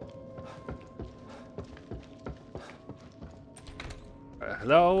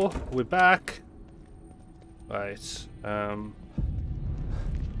 Hello, we're back. Right.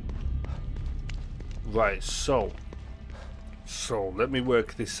 Right, so let me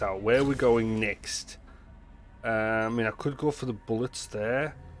work this out. Where are we going next? I mean, I could go for the bullets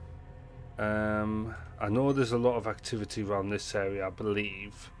there. I know there's a lot of activity around this area, I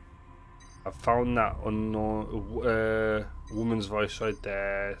believe. I found that unknown woman's voice right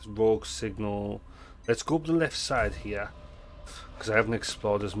there. Rogue signal. Let's go up the left side here, because I haven't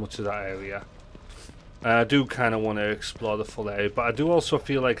explored as much of that area. I do kind of want to explore the full area, but I do also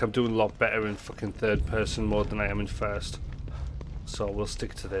feel like I'm doing a lot better in fucking third person mode than I am in first. So we'll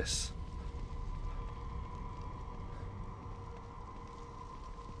stick to this.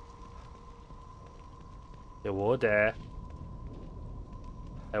 Hello there.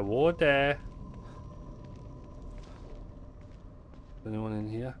 Hello there. Anyone in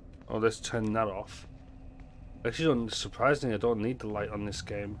here? Oh, let's turn that off. Actually, surprisingly, I don't need the light on this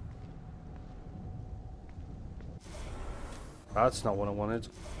game. That's not what I wanted.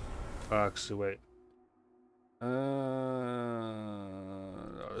 Actually, wait.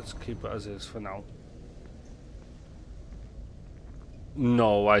 Let's keep it as is for now.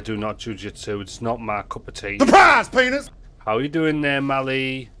 No, I do not jujitsu. It's not my cup of tea. Surprise, penis! How are you doing there,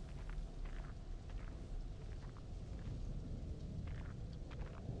 Mally?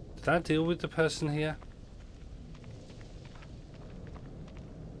 Did I deal with the person here?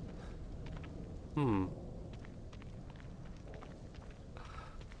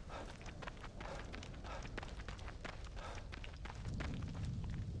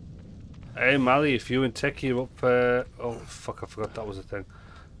 Hey Mally, if you and Techie are up, oh fuck, I forgot that was a thing.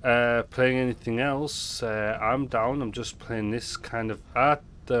 Playing anything else, I'm down. I'm just playing this kind of at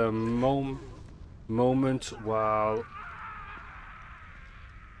the moment while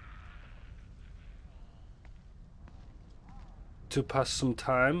to pass some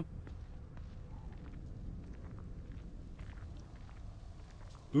time.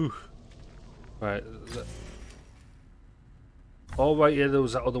 Ooh. Right. Oh right, yeah, there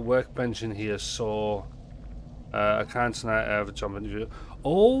was that other workbench in here, so I can't tonight have a job interview.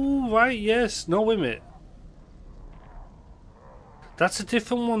 Oh right, yes. No, wait a minute. That's a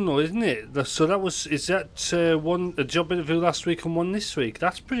different one though, isn't it? So that was, is that one a job interview last week and one this week?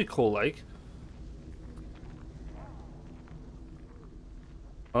 That's pretty cool, like.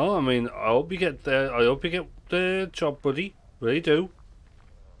 Oh, I mean, I hope you get the job, buddy. Really do.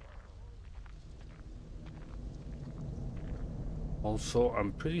 Also,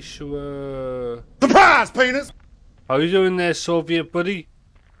 I'm pretty sure... Surprise, penis! How you doing there, Soviet buddy?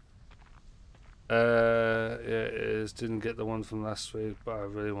 Yeah, it is. Didn't get the one from last week, but I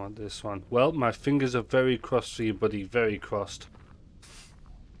really want this one. Well, my fingers are very crossed for you, buddy. Very crossed.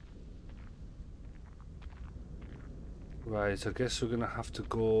 Right, I guess we're going to have to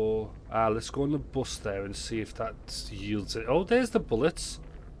go... let's go on the bus there and see if that yields it. Oh, there's the bullets.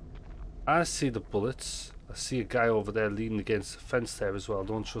 I see the bullets. I see a guy over there leaning against the fence there as well.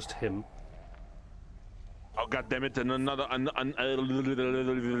 Don't trust him. Oh, goddammit, and another...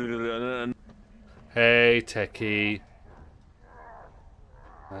 Hey, Techie.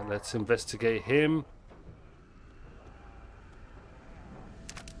 Right, let's investigate him.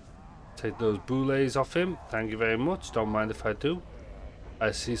 Take those boulets off him. Thank you very much. Don't mind if I do.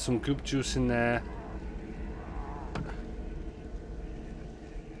 I see some goop juice in there.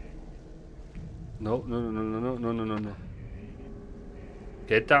 No.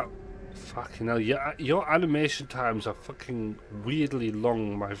 Get that. Fucking hell. Yeah, your animation times are fucking weirdly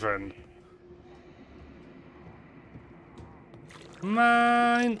long, my friend.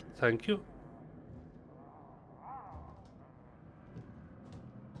 Mine. Thank you.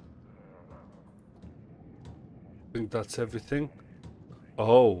 I think that's everything.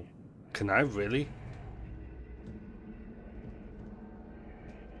 Oh, can I really?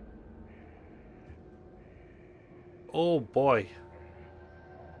 Oh boy.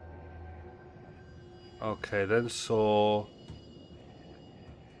 Okay then, so...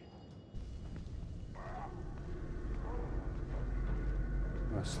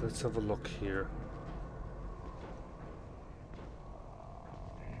 let's have a look here.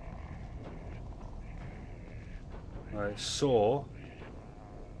 Right, so...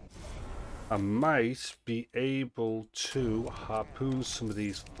 I might be able to harpoon some of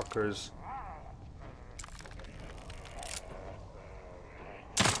these fuckers.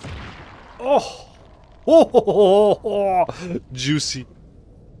 Oh! Oh! Juicy.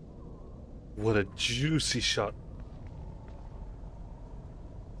 What a juicy shot.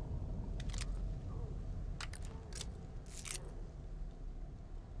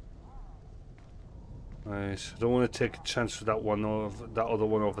 Nice. I don't want to take a chance with that one or that other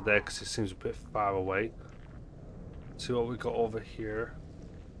one over there because it seems a bit far away. Let's see what we got over here.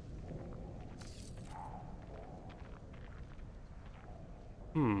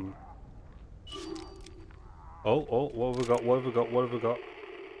 Oh, what have we got? What have we got? What have we got?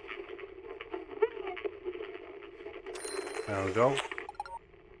 There we go.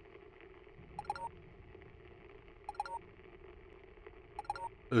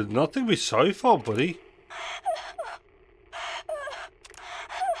 There's nothing to be sorry for, buddy.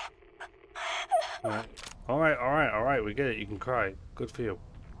 Alright, we get it. You can cry. Good for you.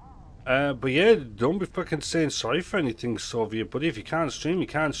 But yeah, don't be fucking saying sorry for anything, Soviet buddy. If you can't stream, you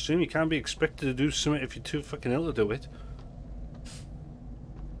can't stream. You can't be expected to do something if you're too fucking ill to do it.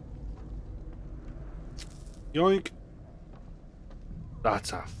 Yoink.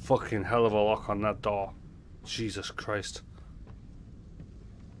 That's a fucking hell of a lock on that door. Jesus Christ.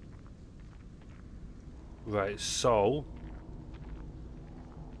 Right, so...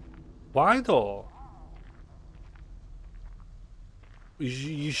 Why though?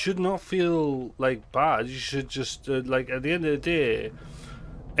 You should not feel like bad. You should just like at the end of the day,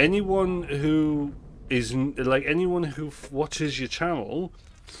 anyone who is like anyone who watches your channel,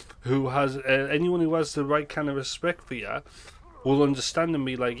 who has anyone who has the right kind of respect for you, will understand and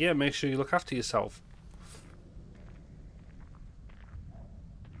be like, yeah, make sure you look after yourself.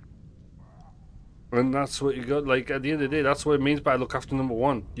 And that's what you got. Like at the end of the day, that's what it means by look after number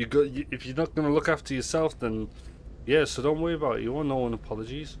one. If you're not gonna look after yourself, then yeah, so don't worry about it. You won't know an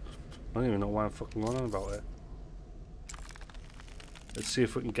apologies. I don't even know why I'm fucking going on about it. Let's see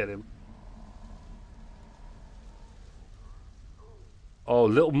if we can get him. Oh,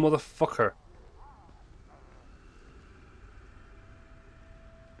 little motherfucker.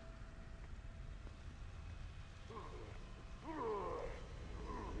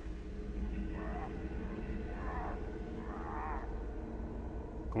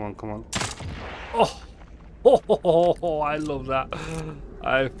 Come on, come on. Oh! Oh, I love that.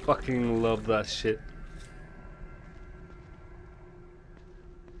 I fucking love that shit.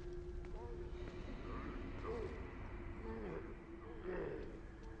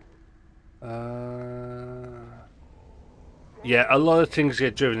 Yeah, a lot of things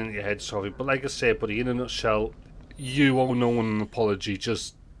get driven into your head, sorry. But like I say, buddy, in a nutshell, you owe no one an apology.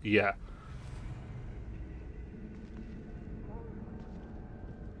 Just, yeah.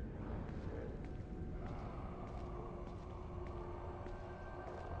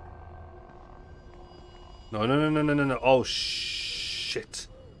 No, no, no, no, no, no, no. Oh, shit.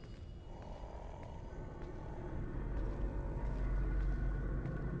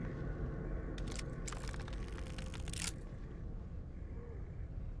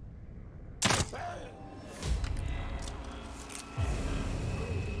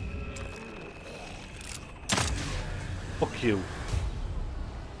 Fuck you.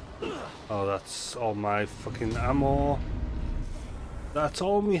 Oh, that's all my fucking ammo. That's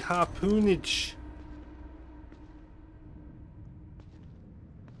all me harpoonage.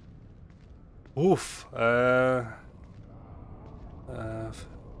 Oof.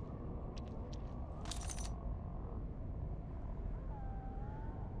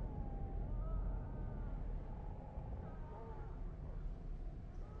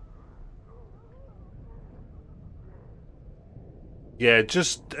 Yeah,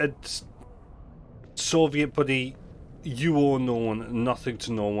 just Soviet buddy, you owe no one, nothing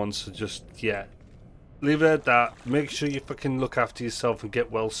to no one, so just, yeah. Leave it at that. Make sure you fucking look after yourself and get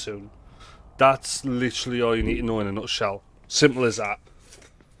well soon. That's literally all you need to know in a nutshell. Simple as that.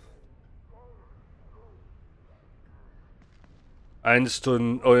 I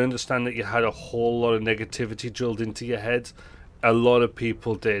understand that you had a whole lot of negativity drilled into your head. A lot of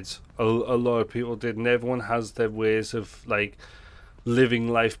people did. A lot of people did, and everyone has their ways of, like, living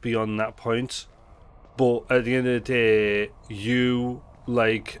life beyond that point. But at the end of the day, you,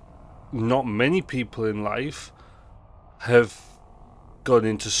 like, not many people in life have gone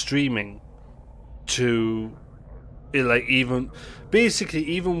into streaming to, like, even basically,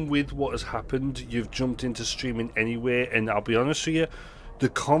 even with what has happened, you've jumped into streaming anyway. And I'll be honest with you, the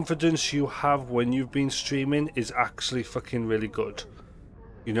confidence you have when you've been streaming is actually fucking really good.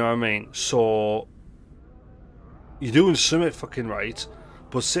 You know what I mean? So you're doing something fucking right,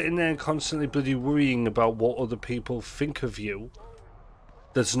 but sitting there and constantly bloody worrying about what other people think of you,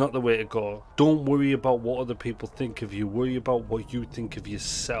 that's not the way to go. Don't worry about what other people think of you. Worry about what you think of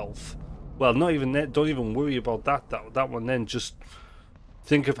yourself. Well, not even that. Don't even worry about that one then. Just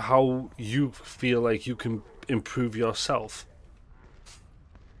think of how you feel like you can improve yourself.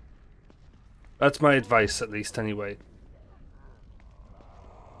 That's my advice, at least, anyway.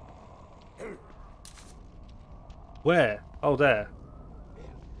 Where? Oh, there.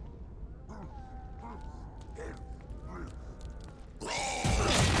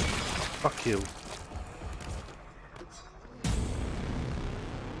 Fuck you.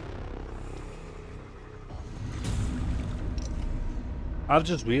 I've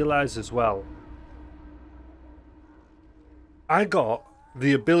just realised as well, I got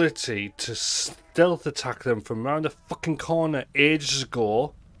the ability to stealth attack them from around the fucking corner ages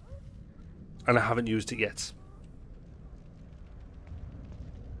ago, and I haven't used it yet.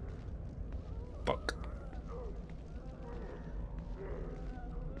 Fuck.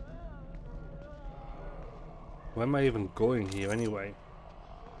 Where am I even going here anyway?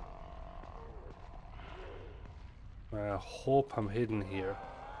 I hope I'm hidden here.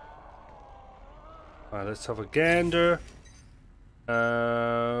 Alright, let's have a gander.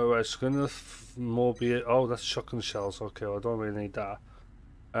 Right, it's gonna more be. Oh, that's shotgun shells. Okay, well, I don't really need that.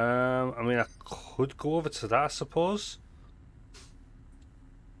 I mean, I could go over to that, I suppose.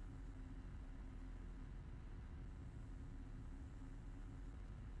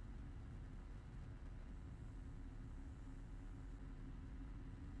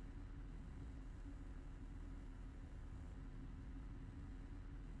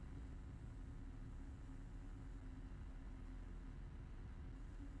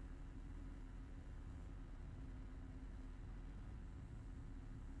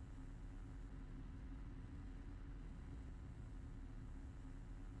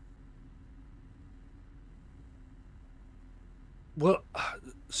 Well,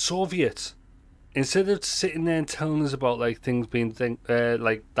 Soviet. Instead of sitting there and telling us about like things being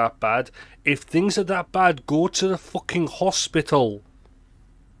like that bad, if things are that bad, go to the fucking hospital.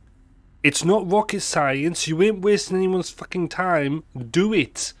 It's not rocket science. You ain't wasting anyone's fucking time. Do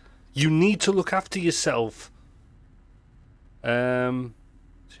it. You need to look after yourself. No,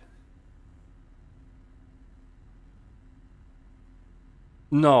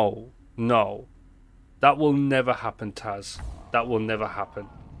 no. That will never happen, Taz. That will never happen.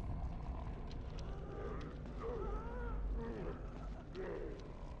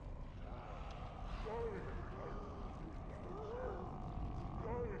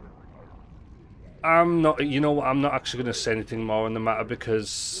 I'm not, you know what, I'm not actually going to say anything more on the matter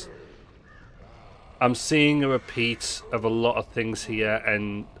because I'm seeing a repeat of a lot of things here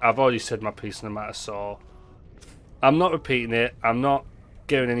and I've already said my piece on the matter, so I'm not repeating it. I'm not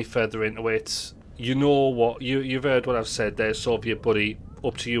going any further into it. You know what, you've heard what I've said there, Soviet buddy.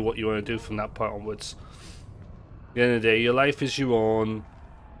 Up to you what you want to do from that point onwards. At the end of the day, your life is your own.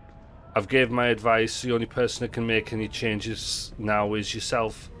 I've gave my advice. The only person that can make any changes now is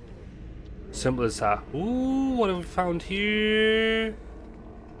yourself. Simple as that. Ooh, what have we found here?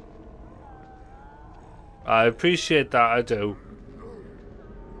 I appreciate that, I do.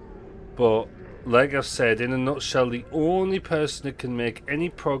 But, like I've said, in a nutshell, the only person that can make any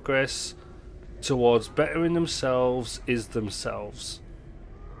progress towards bettering themselves is themselves.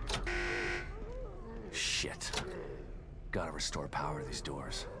 Shit. Gotta restore power to these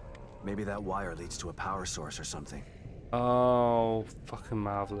doors. Maybe that wire leads to a power source or something. Oh, fucking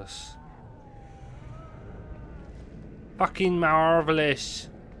marvelous. Fucking marvelous.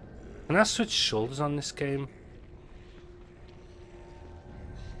 Can I switch shoulders on this game?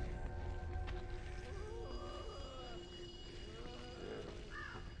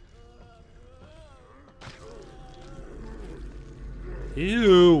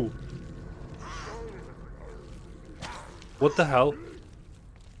 Ew. What the hell?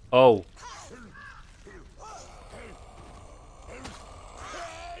 Oh.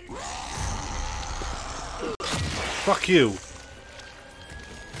 Fuck you.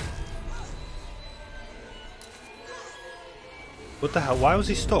 What the hell? Why was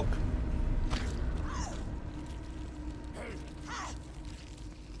he stuck?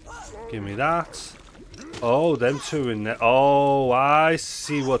 Give me that. Oh, them two in there. Oh, I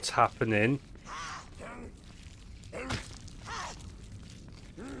see what's happening.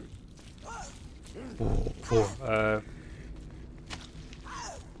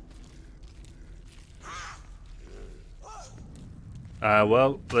 Oh,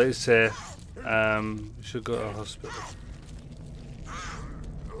 well, let's say, we should go to a hospital.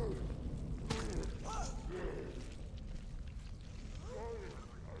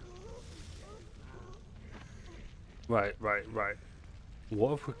 Right. What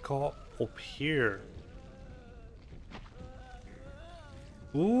have we got up here?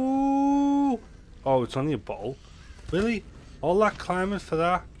 Ooh! Oh, it's only a bottle. Really? All that climbing for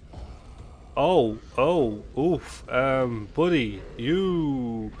that? Oh, oof. Buddy,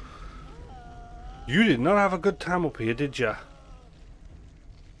 you did not have a good time up here, did ya?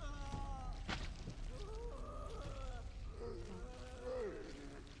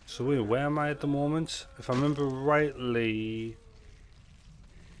 So wait, where am I at the moment? If I remember rightly,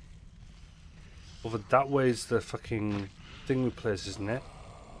 over that way is the fucking thingy place, isn't it?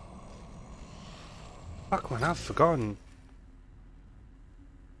 Fuck man, I've forgotten.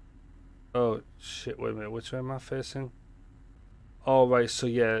 Oh shit, wait a minute, which way am I facing? Oh right, so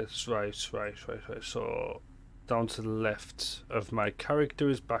yeah, it's right. So down to the left of my character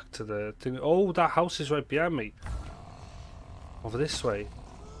is back to the thing. Oh, that house is right behind me. Over this way.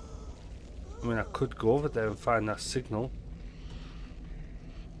 I mean, I could go over there and find that signal.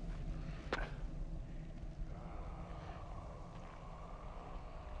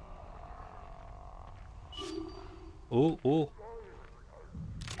 Oh.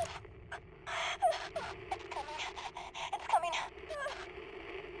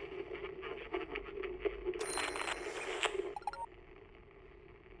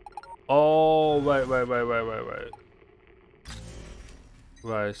 Oh, right.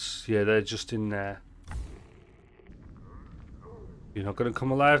 Right, yeah, they're just in there. You're not gonna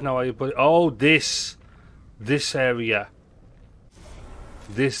come alive now, are you, buddy? Oh, this area.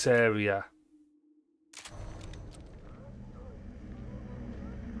 This area.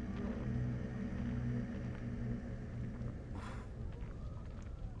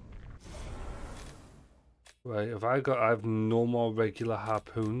 Right, I have no more regular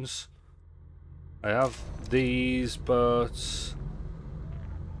harpoons. I have these, but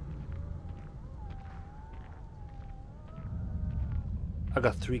I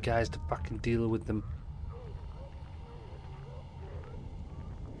got 3 guys to fucking deal with them.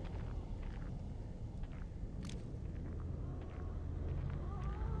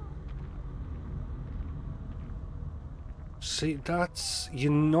 See,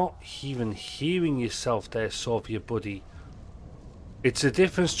 you're not even hearing yourself there, Soviet buddy. It's a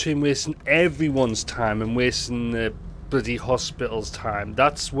difference between wasting everyone's time and wasting the bloody hospital's time.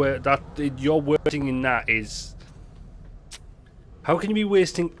 That's where your wording in that is. How can you be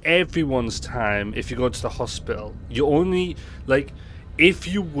wasting everyone's time if you go to the hospital? You only, like, if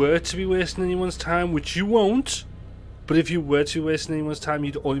you were to be wasting anyone's time, which you won't, but if you were to be wasting anyone's time,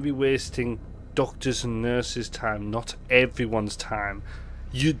 you'd only be wasting doctors and nurses' time, not everyone's time.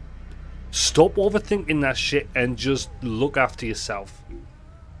 You stop overthinking that shit and just look after yourself.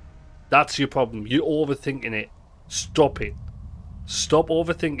 That's your problem. You're overthinking it. Stop it. Stop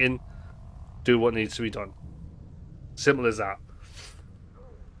overthinking. Do what needs to be done. Simple as that.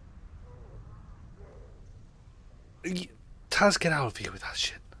 Taz, get out of here with that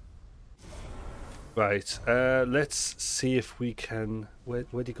shit. Right, let's see if we can... Where'd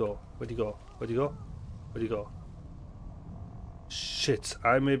he go? Where'd he go? Where'd he go? Where'd he go? Shit,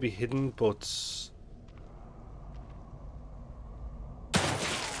 I may be hidden, but...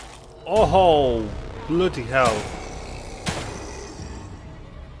 Oh, bloody hell.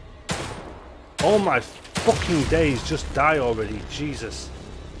 Oh my fucking days, just die already, Jesus.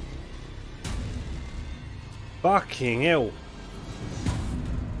 Fucking hell.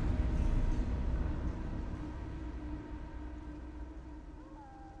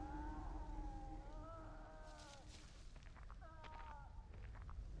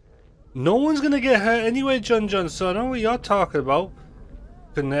 No one's gonna get hurt anyway, John Johnson. I know what you're talking about.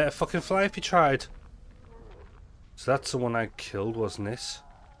 Couldn't fucking fly if you tried. So that's the one I killed, wasn't it?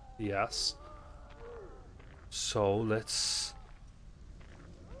 Yes. So let's...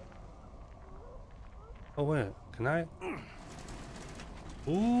 Oh wait, can I?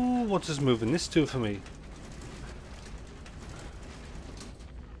 Ooh, what does moving this do for me?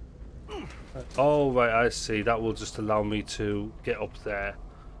 Oh right, I see. That will just allow me to get up there.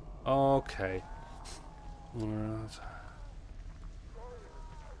 Okay. Right.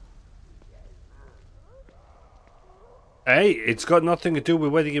 Hey, it's got nothing to do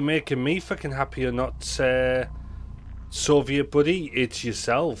with whether you're making me fucking happy or not, Soviet buddy. It's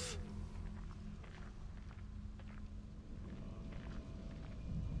yourself.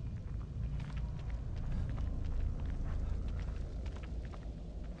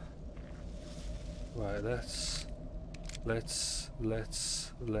 Right,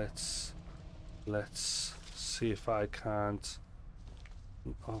 let's see if I can't.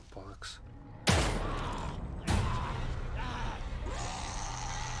 Oh bollocks.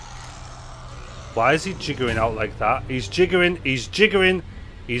 Why is he jiggering out like that? He's jiggering, he's jiggering,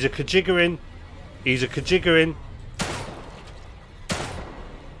 he's a kajiggering, he's a kajiggering.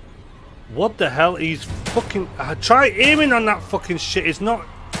 What the hell? He's fucking... try aiming on that fucking shit, it's not...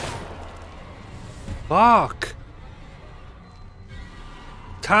 Fuck.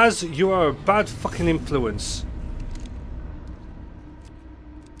 Taz, you are a bad fucking influence.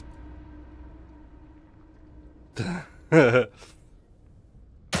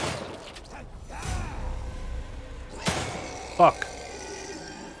 Fuck.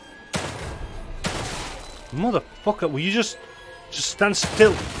 Motherfucker, will you just stand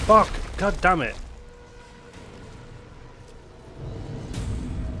still? Fuck. God damn it.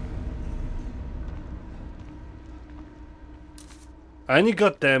 I only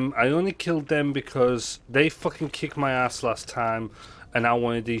got them. I only killed them because they fucking kicked my ass last time and I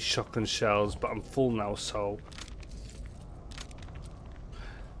wanted these shotgun shells, but I'm full now, so...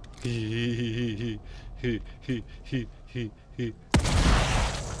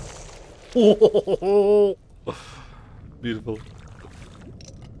 Oh, beautiful.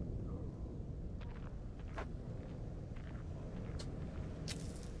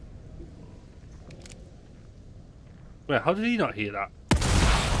 Wait, how did he not hear that?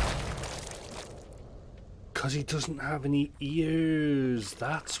 because he doesn't have any ears.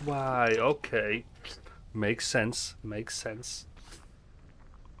 That's why. Okay. Makes sense. Makes sense.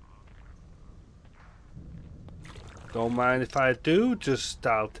 Don't mind if I do. Just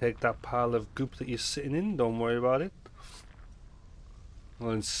I'll take that pile of goop that you're sitting in. Don't worry about it.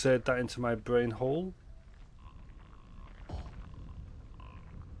 I'll insert that into my brain hole.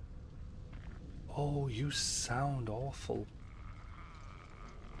 Oh, you sound awful.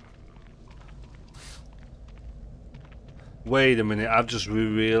 Wait a minute, I've just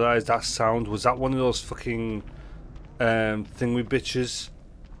realised that sound. Was that one of those fucking thingy bitches?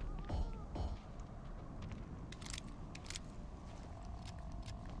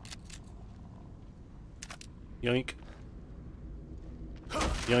 Yoink.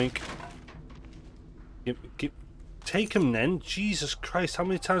 Yoink. Take him then. Jesus Christ, how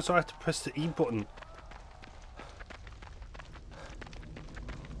many times do I have to press the E button?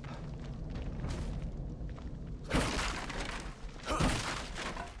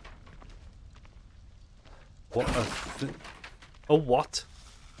 What a what?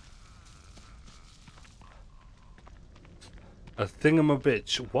 A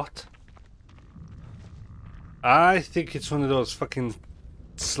thingamabitch. What? I think it's one of those fucking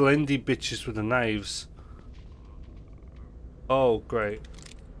slendy bitches with the knives. Oh, great.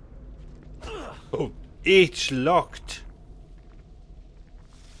 Oh, H locked.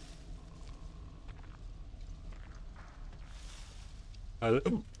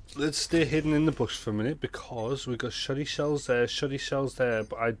 Let's stay hidden in the bush for a minute because we got shotty shells there,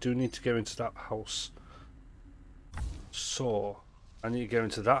 but I do need to go into that house. So, I need to go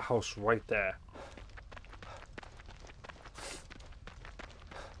into that house right there.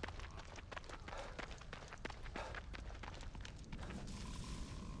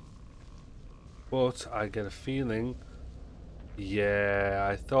 But I get a feeling, yeah,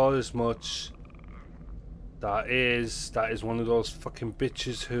 I thought as much. That is one of those fucking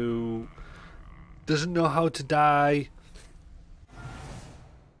bitches who doesn't know how to die.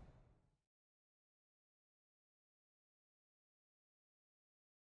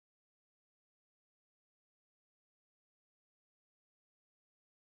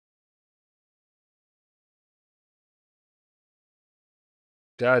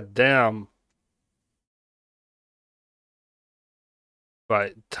 God damn.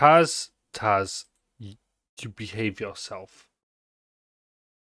 Right, Taz, you behave yourself.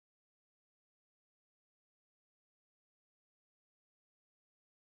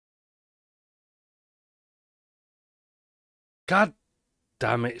 God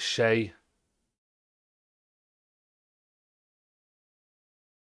damn it, Shay.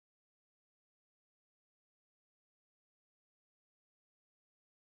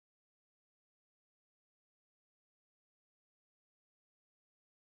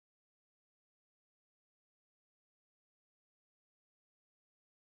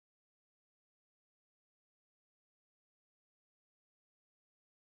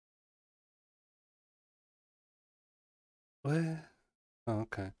 Where? Oh,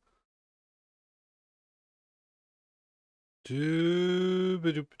 okay.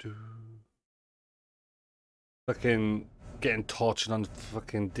 Doo-ba-doo-ba-doo. Fucking getting tortured on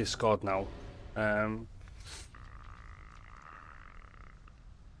fucking Discord now.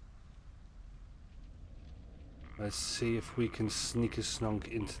 Let's see if we can sneak a snunk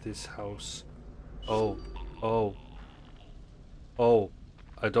into this house. Oh.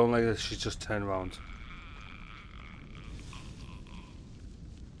 I don't like that she just turned around.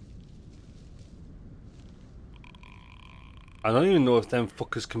 I don't even know if them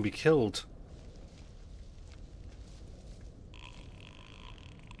fuckers can be killed.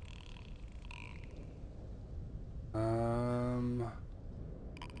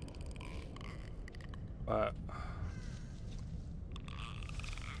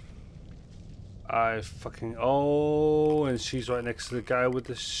 I fucking... Oh, and she's right next to the guy with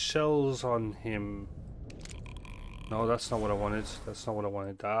the shells on him. No, that's not what I wanted. That's not what I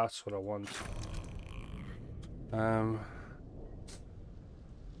wanted. That's what I want.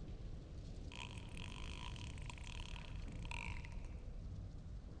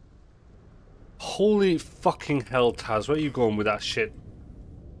 Holy fucking hell, Taz. Where are you going with that shit?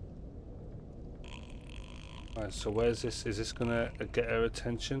 Right, so where's this? Is this gonna get her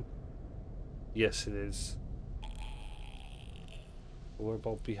attention? Yes, it is. What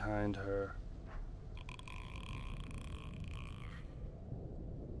about behind her?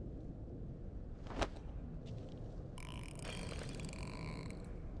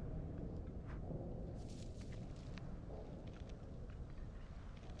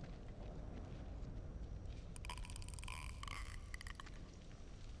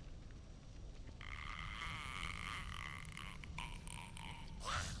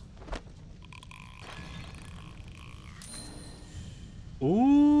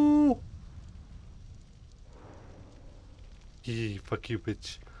 Ooh. Yee, fuck you,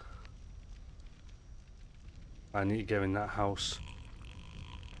 bitch. I need to get in that house.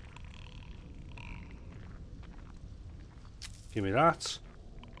 Give me that.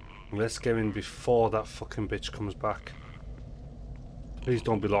 Let's get in before that fucking bitch comes back. Please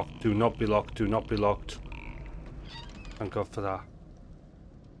don't be locked. Do not be locked. Do not be locked. Thank God for that.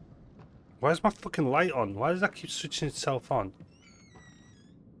 Why is my fucking light on? Why does that keep switching itself on?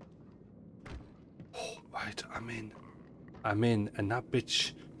 Oh, right, I'm in. I'm in, and that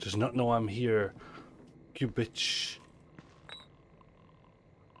bitch does not know I'm here. You bitch.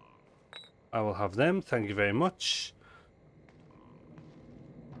 I will have them. Thank you very much.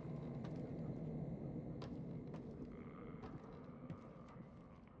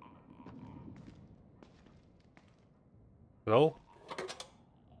 Hello?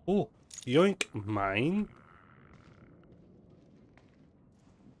 Oh, yoink, mine.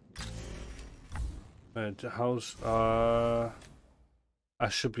 How's I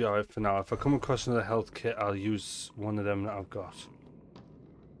should be alright for now. If I come across another health kit, I'll use one of them that I've got.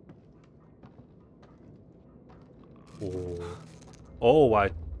 Oh. Oh, I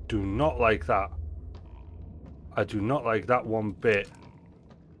do not like that. I do not like that one bit.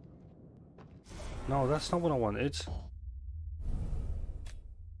 No, that's not what I wanted.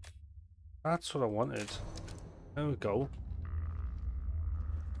 That's what I wanted. There we go.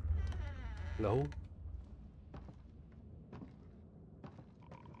 Hello?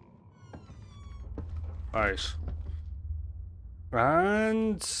 Alright.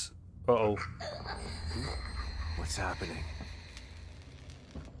 And... Uh-oh. What's happening?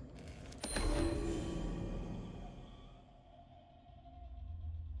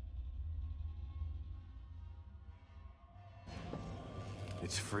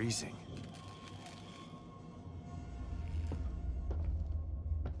 It's freezing.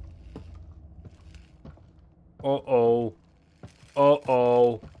 Uh-oh.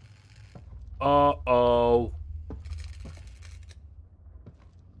 Uh-oh. Uh-oh.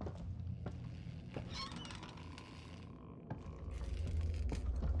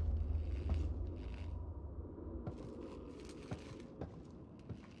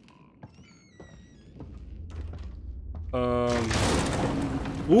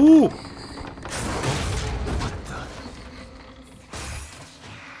 Ooh!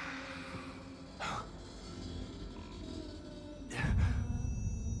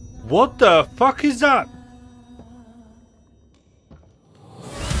 What the fuck is that?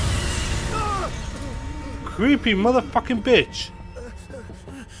 Creepy motherfucking bitch.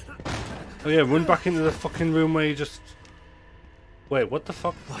 Oh yeah, run back into the fucking room where you just... Wait, what the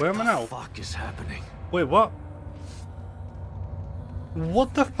fuck? Where am I now? What the fuck is happening? Wait, what?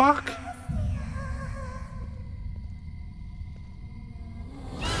 What the fuck?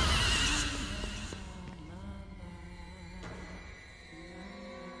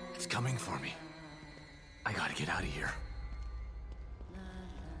 It's coming for me. I gotta get out of here.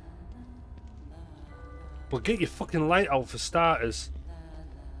 Well, get your fucking light out for starters.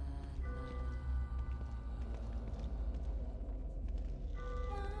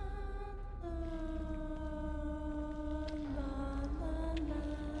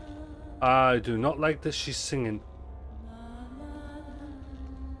 I do not like that she's singing.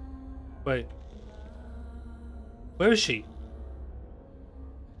 Wait. Where is she?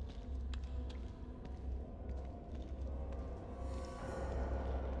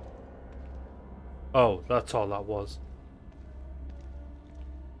 Oh, that's all that was.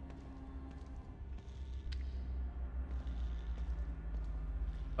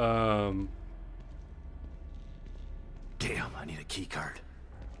 Damn, I need a key card.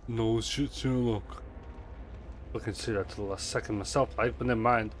 No shit, Sherlock. I can see that to the last second myself, like, but never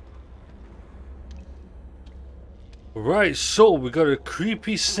mind. Right, so we got a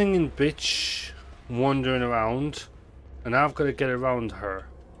creepy singing bitch wandering around, and I've got to get around her.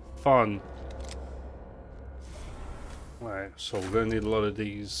 Fun. Right, so we're gonna need a lot of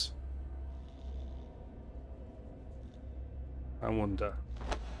these. I wonder.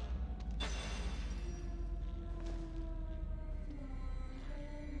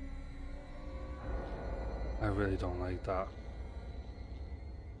 I really don't like that.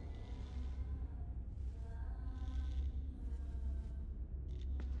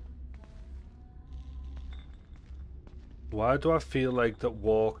 Why do I feel like that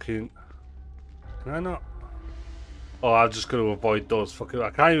walking... Can I not? Oh, I'm just going to avoid those fucking...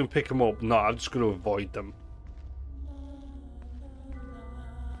 I can't even pick them up. No, I'm just going to avoid them.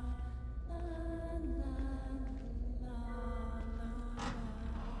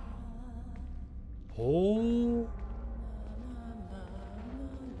 Oh.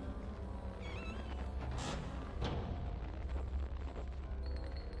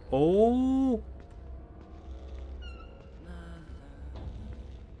 Oh.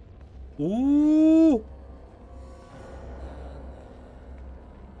 Ooh.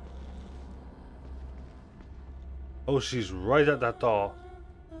 Oh, she's right at that door.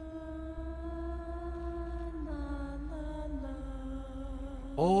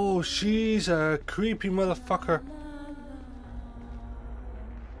 Oh, she's a creepy motherfucker.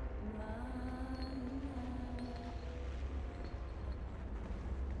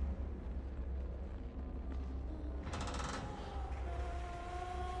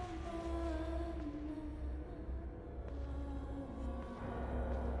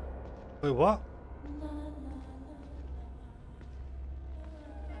 Wait, what?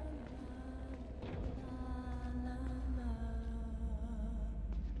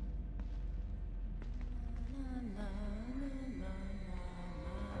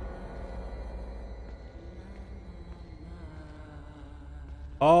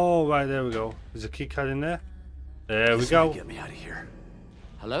 Oh, right, there we go. There's a key card in there. There we This go. might get me out of here.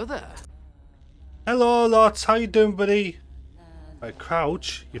 Hello there. Hello, lots. How you doing, buddy? Right,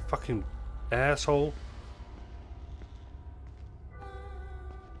 crouch, you fucking asshole.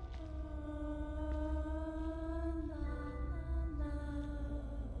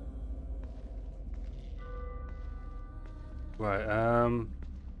 Right,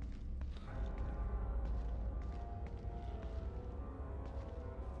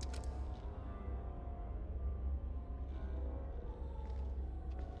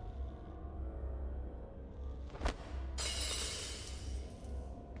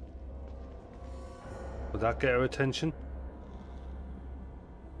 will that get her attention?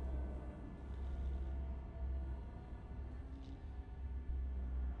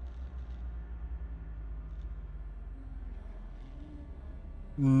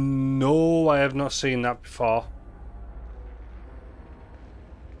 No, I have not seen that before.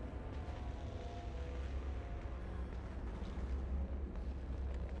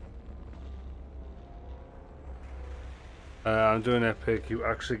 I'm doing epic. You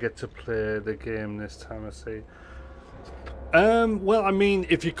actually get to play the game this time, I see. Well, I mean,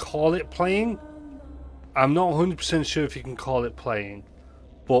 if you call it playing, I'm not 100% sure if you can call it playing.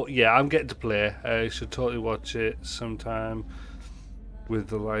 But yeah, I'm getting to play. I should totally watch it sometime with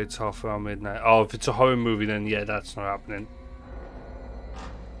the lights off around midnight. Oh, if it's a horror movie, then yeah, that's not happening.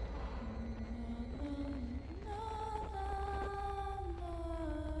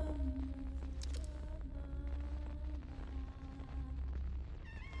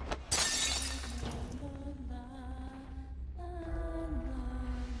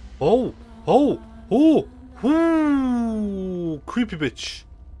 Oh, oh, oh, ooh, creepy bitch.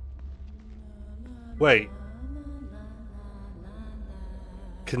 Wait.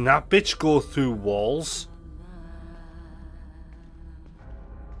 Can that bitch go through walls?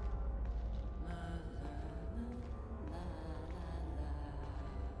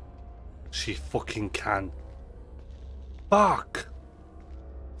 She fucking can. Fuck.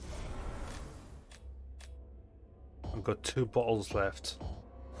 I've got 2 bottles left.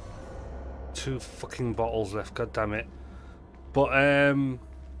 2 fucking bottles left, god damn it. But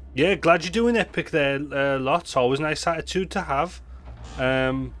yeah, glad you're doing epic there, lots. Always nice attitude to have.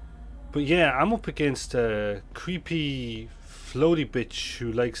 But yeah, I'm up against a creepy floaty bitch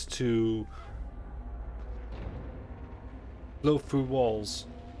who likes to float through walls.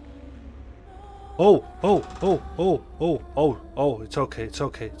 Oh, oh, oh, oh, oh, oh, oh, it's okay, it's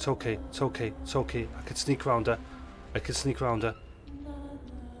okay, it's okay, it's okay, it's okay. I can sneak around her. I can sneak around her.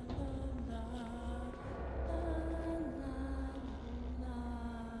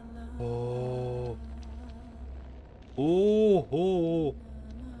 Oh. Oh, oh.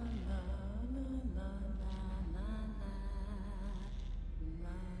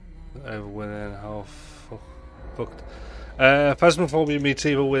 Winning how fucked. Phasmophobia meets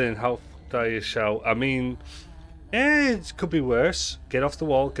evil winning how fucked are you, shout? I mean, it could be worse. Get off the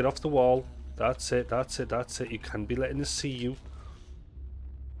wall, get off the wall. That's it, that's it, that's it. You can be letting us see you.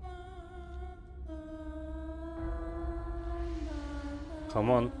 Come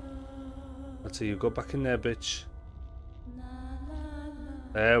on. Let's see you go back in there, bitch.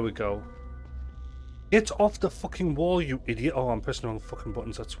 There we go. Get off the fucking wall, you idiot. Oh, I'm pressing the wrong fucking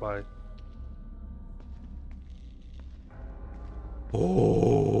buttons, that's why.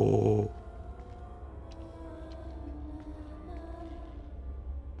 Oh.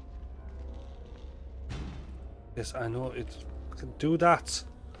 Yes, I know it can do that.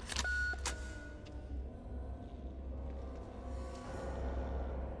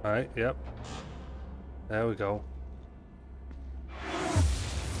 Alright, yep. There we go.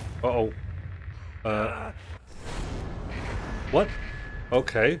 Uh-oh. What?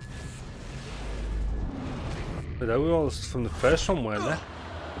 Okay. But they were all from the first one, weren't they?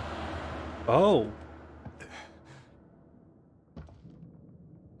 Oh.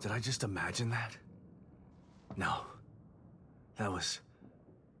 Did I just imagine that? No. That was...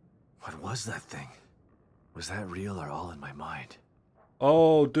 What was that thing? Was that real or all in my mind?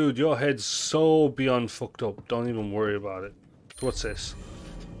 Oh, dude, your head's so beyond fucked up. Don't even worry about it. What's this?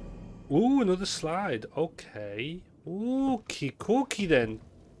 Ooh, another slide. Okay. Ooh, cookie then.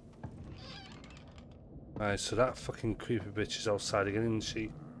 Alright, so that fucking creepy bitch is outside again, isn't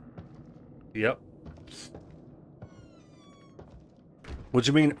she? Yep. What do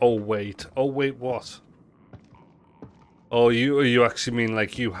you mean, oh wait? Oh wait, what? Oh, you actually mean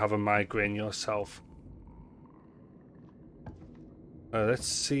like you have a migraine yourself? Let's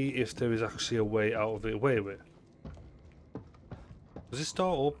see if there is actually a way out of it. Wait. Was this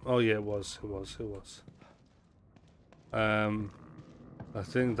door up? Oh yeah, it was. I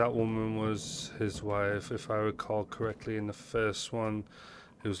think that woman was his wife, if I recall correctly. In the first one,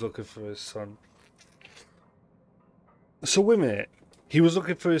 he was looking for his son. So wait a minute. He was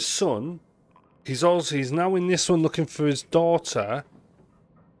looking for his son. He's now in this one looking for his daughter.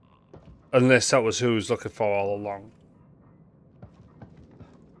 Unless that was who he was looking for all along.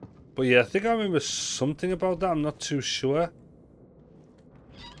 But yeah, I think I remember something about that. I'm not too sure.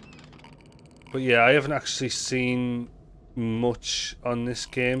 But yeah, I haven't actually seen much on this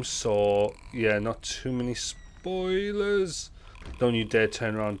game, so yeah, not too many spoilers. Don't you dare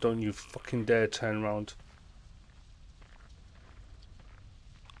turn around. Don't you fucking dare turn around.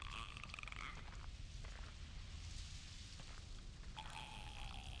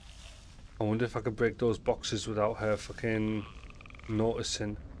 I wonder if I could break those boxes without her fucking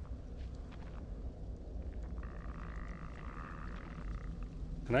noticing.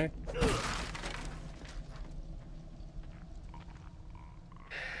 Can I?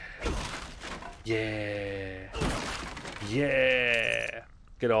 Yeah. Yeah.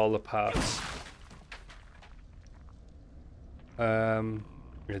 Get all the parts.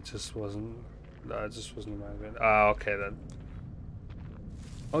 It just wasn't. No, it just wasn't my good. Ah, okay then.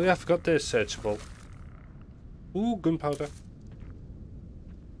 Oh yeah, I forgot they're searchable. Ooh, gunpowder.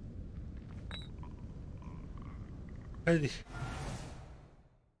 Hey.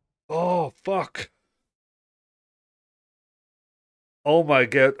 Oh fuck. Oh my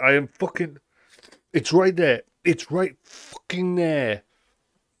god, I am fucking... It's right there. It's right fucking there.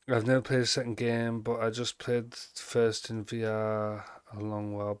 I've never played a second game, but I just played first in VR a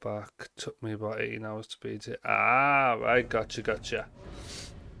long while back. Took me about 18 hours to beat it. Ah, right, gotcha.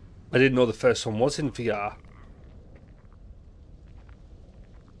 I didn't know the first one was in VR.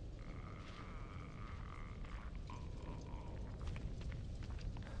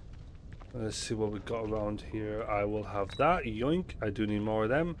 Let's see what we got around here. I will have that. Yoink. I do need more of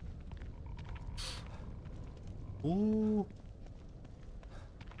them. Ooh.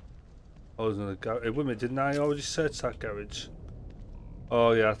 Oh, there's another garage. Wait a minute, didn't I already search that garage?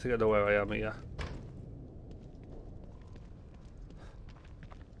 Oh yeah, I think I know where I am here.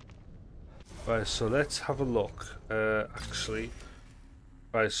 Right, so let's have a look. Actually.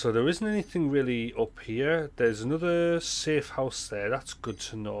 Right, so there isn't anything really up here. There's another safe house there. That's good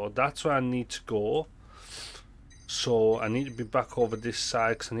to know. That's where I need to go. So I need to be back over this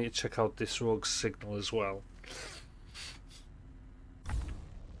side because I need to check out this rogue signal as well.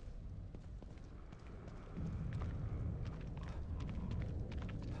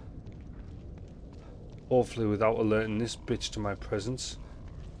 Hopefully without alerting this bitch to my presence.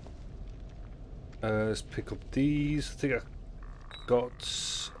 Let's pick up these. I think I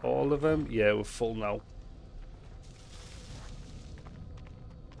got all of them. Yeah, we're full now.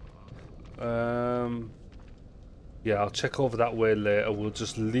 Yeah, I'll check over that way later. We'll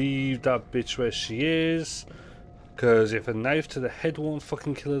just leave that bitch where she is. Because if a knife to the head won't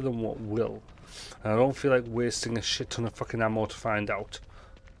fucking kill her, then what will? And I don't feel like wasting a shit ton of fucking ammo to find out.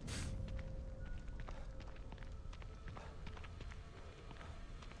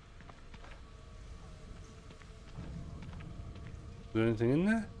 Is there anything in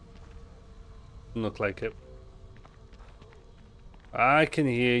there? Doesn't look like it. I can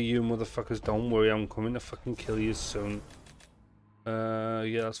hear you, motherfuckers. Don't worry, I'm coming to fucking kill you soon.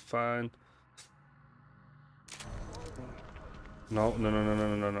 Yeah, that's fine. No.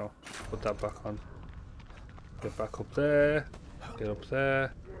 Put that back on. Get back up there. Get up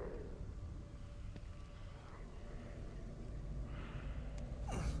there.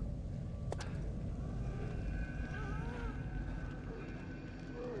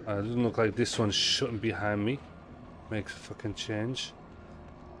 It doesn't look like this one's shutting behind me. Makes a fucking change.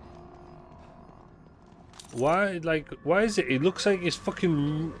 Why, like, why is it? It looks like he's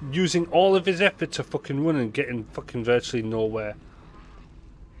fucking using all of his effort to fucking run and getting fucking virtually nowhere.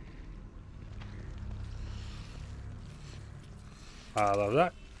 I love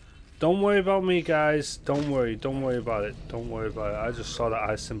that. Don't worry about me, guys. Don't worry about it. Don't worry about it. I just saw that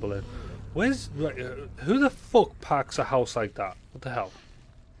eye symbol in. Where's... who the fuck parks a house like that? What the hell?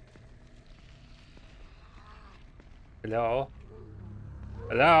 Hello?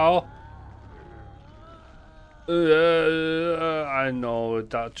 Hello? I know,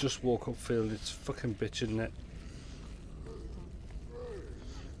 that just woke up feeling it's fucking bitch, isn't it?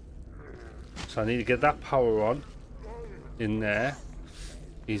 So I need to get that power on in there.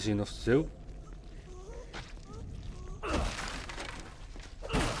 Easy enough to do.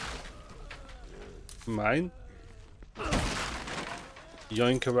 Mine.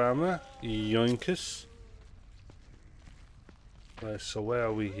 Yoinkarama. Yoinkus. Right, so where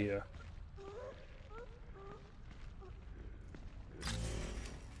are we here?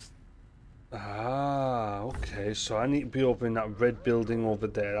 Ah, okay, so I need to be over in that red building over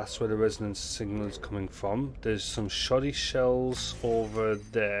there. That's where the resonance signal is coming from. There's some shoddy shells over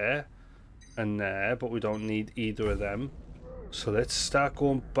there and there, but we don't need either of them. So let's start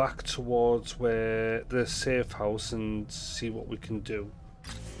going back towards where the safe house and see what we can do.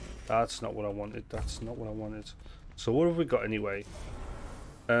 That's not what I wanted. That's not what I wanted. So what have we got anyway?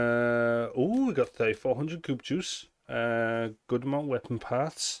 Oh, we got 3,400 goop juice. Good amount of weapon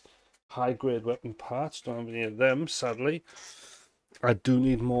parts. High grade weapon parts. Don't have any of them, sadly. I do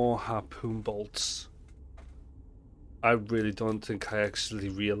need more harpoon bolts. I really don't think I actually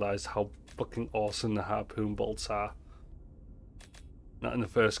realized how fucking awesome the harpoon bolts are. Not in the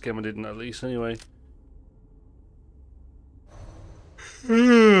first game, I didn't, at least, anyway.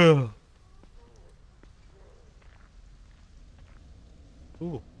 Ooh,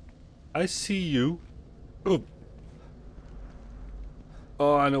 I see you. Oh.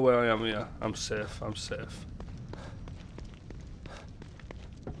 Oh, I know where I am, yeah. I'm safe, I'm safe.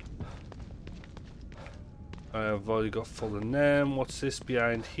 I've already got full of them. What's this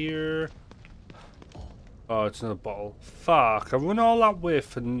behind here? Oh, it's another bottle. Fuck, I run all that way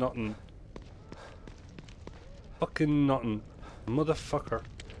for nothing. Fucking nothing. Motherfucker.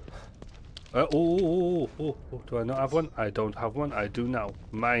 Oh, do I not have one? I don't have one. I do now.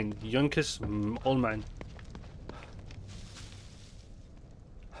 Mine. Younkus, all mine.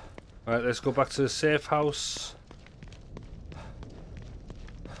 Alright, let's go back to the safe house.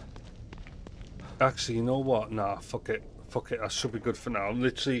 Actually, you know what? Nah, fuck it. Fuck it. I should be good for now.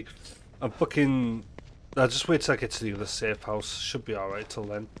 I'm fucking... I'll just wait till I get to the other safe house. Should be alright till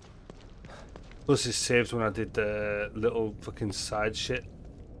then. Plus it saved when I did the little fucking side shit.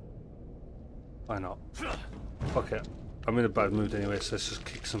 Why not? Fuck it. I'm in a bad mood anyway, so let's just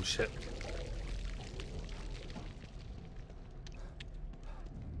kick some shit.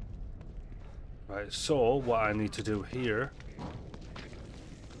 Right, so what I need to do here...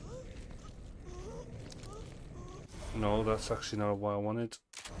 No, that's actually not what I wanted.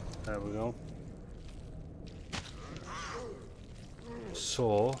 There we go.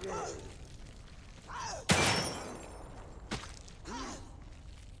 So...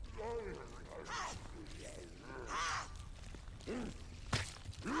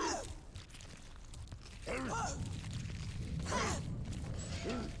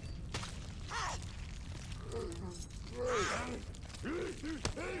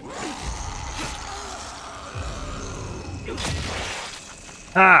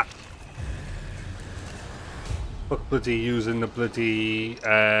 Ha! Fuck bloody using the bloody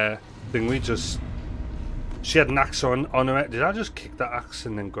thing we just... She had an axe on her. Did I just kick that axe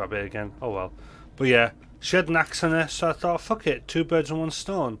and then grab it again? Oh well. But yeah, she had an axe on her, so I thought, fuck it, 2 birds and 1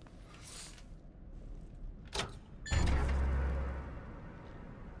 stone.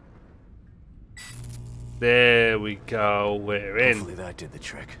 There we go, we're in. Hopefully that did the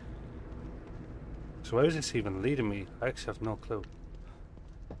trick. So where is this even leading me? I actually have no clue.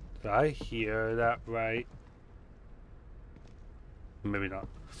 Did I hear that right? Maybe not.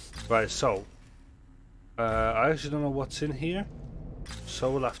 Right, so I actually don't know what's in here,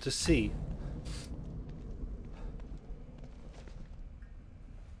 so we'll have to see.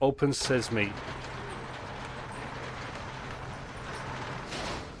 Open sesame.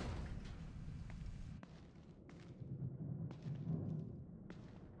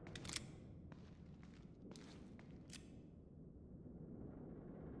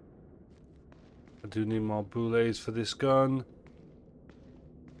 I do need more bullets for this gun.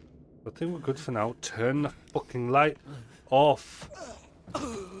 I think we're good for now. Turn the fucking light off.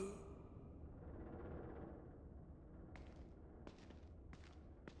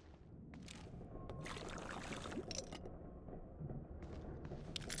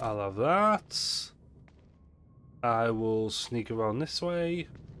 I'll have that. I will sneak around this way.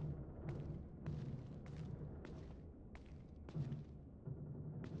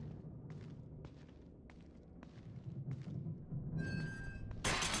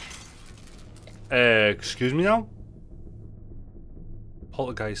 Excuse me now?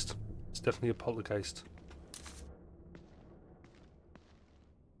 Poltergeist. It's definitely a poltergeist.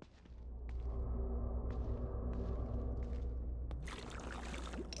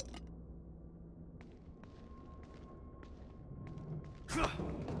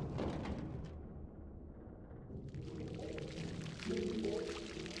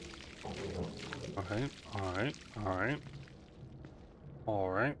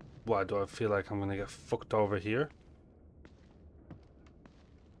 Alright. Why do I feel like I'm gonna get fucked over here?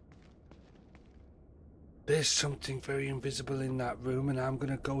 There's something very invisible in that room and I'm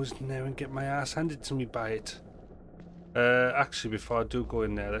gonna go in there and get my ass handed to me by it. Actually, before I do go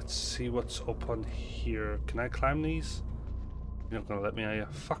in there, let's see what's up on here. Can I climb these? You're not gonna let me, are you?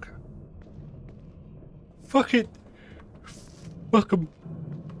 Fucker. Fuck it! Fuck 'em.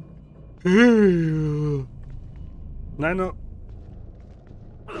 Can I not?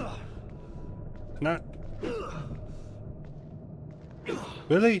 Can I?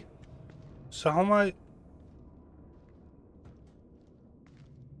 Really? So how am I?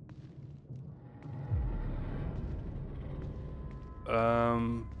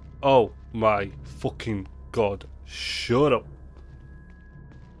 Oh my fucking god. Shut up.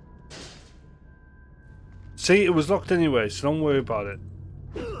 See, it was locked anyway, so don't worry about it.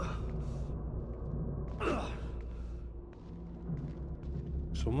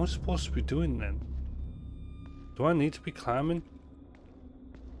 So what am I supposed to be doing then? Do I need to be climbing?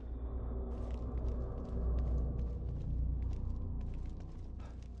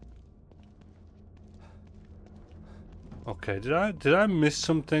 Okay, did I miss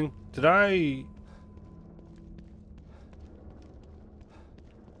something? Did I?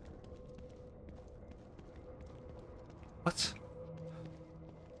 What?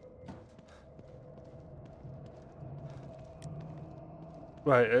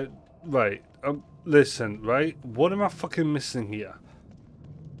 Right, listen, right? What am I fucking missing here?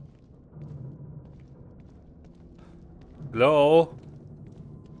 Hello?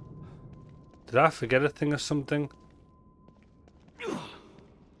 Did I forget a thing or something?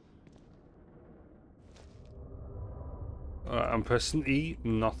 I'm pressing E,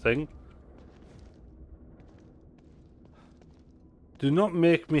 nothing. Do not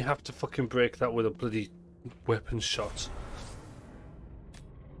make me have to fucking break that with a bloody weapon shot.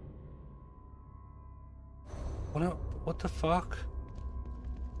 What the fuck?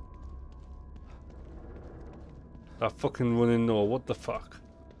 That fucking running no, what the fuck?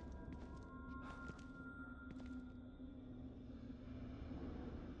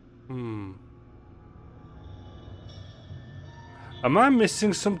 Am I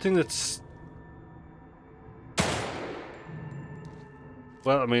missing something that's...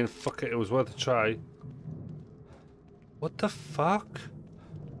 Well, I mean, fuck it, it was worth a try. What the fuck?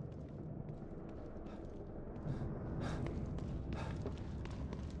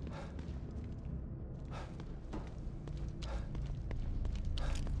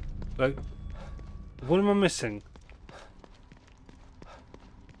 Like, what am I missing?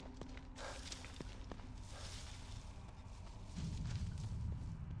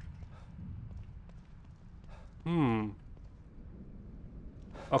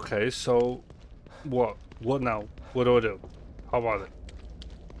 Okay, so what? What now? What do I do? How about it?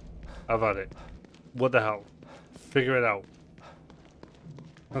 I've had it. What the hell? Figure it out.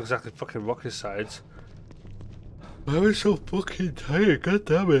 Not exactly fucking rocket science. I'm so fucking tired, god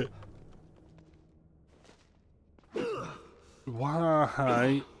damn it.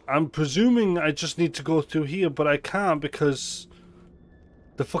 Why? I'm presuming I just need to go through here, but I can't because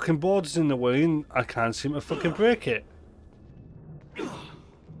the fucking board is in the way and I can't seem to fucking break it.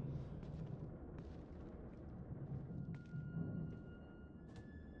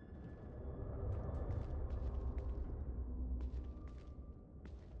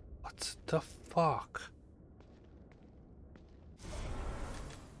 What the fuck?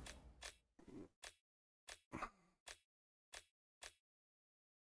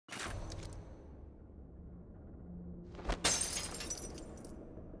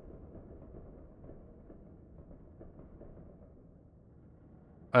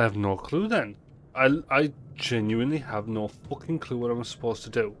 I have no clue then. I genuinely have no fucking clue what I'm supposed to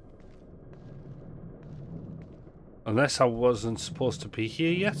do. Unless I wasn't supposed to be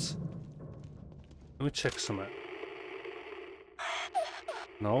here yet. Let me check something.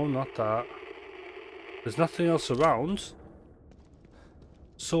 No, not that. There's nothing else around.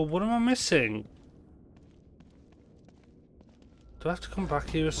 So what am I missing? Do I have to come back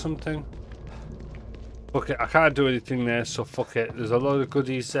here or something? Fuck it, I can't do anything there, so fuck it. There's a lot of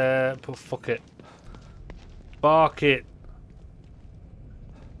goodies there, but fuck it. Fuck it.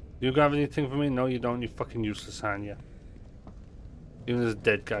 You got anything for me? No, you don't. You're fucking useless, aren't you? Even as a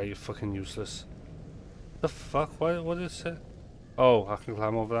dead guy, you're fucking useless. The fuck? What is it? Oh, I can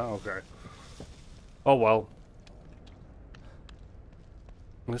climb over that? Okay. Oh well.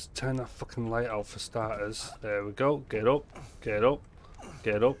 Let's turn that fucking light out for starters. There we go. Get up. Get up.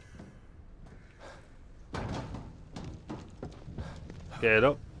 Get up. Get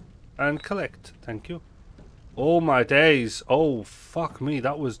up. And collect. Thank you. Oh my days. Oh, fuck me.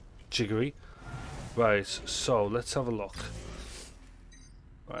 That was jiggery. Right, so let's have a look.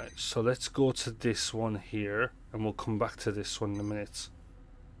 Right, so let's go to this one here, and we'll come back to this one in a minute.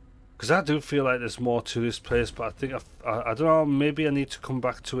 Because I do feel like there's more to this place, but I think I don't know, maybe I need to come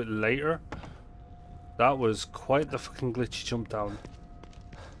back to it later. That was quite the fucking glitchy jump down.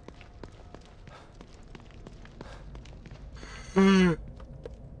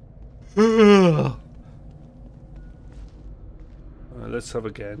 Let's have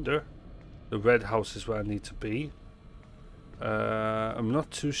a gander. The red house is where I need to be. I'm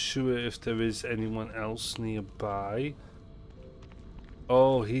not too sure if there is anyone else nearby.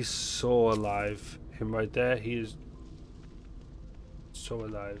 Oh, he's so alive. Him right there, he is so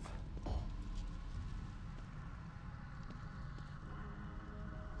alive.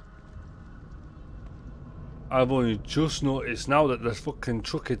 I've only just noticed now that the fucking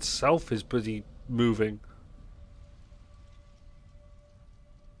truck itself is bloody moving.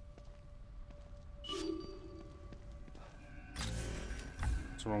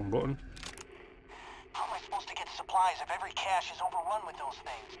 That's the wrong button. How am I supposed to get supplies if every cache is overrun with those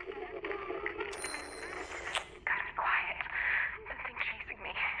things? Gotta be quiet. That thing chasing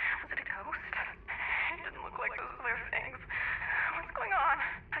me. Was it a ghost? It didn't look like those other things. What's going on?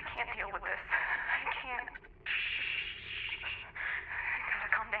 I can't deal with this. I can't. I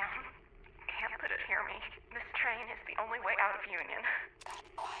gotta calm down. Can't let it hear me. This train is the only way out of Union.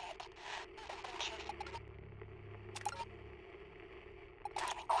 Quiet.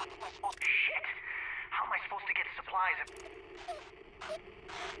 Shit! How am I supposed to get supplies if...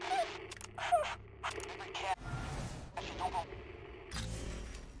 every cache is overrun?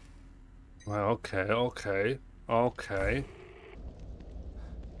 Well, okay.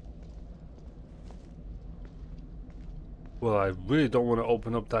 Well, I really don't want to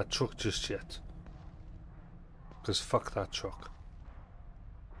open up that truck just yet. Because fuck that truck.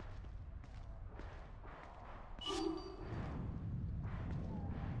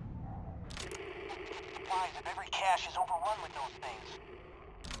 Supplies if every cache is overrun with those things.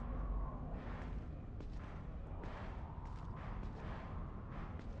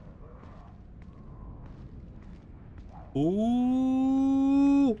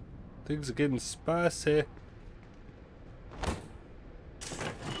 Ooh, things are getting spicy.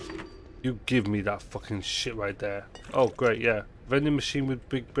 You give me that fucking shit right there. Oh great, yeah. Vending machine with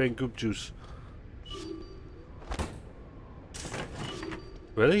big brain goop juice.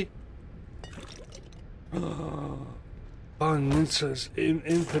 Really? Bonanza's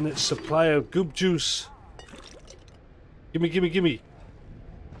infinite supply of goop juice. Gimme.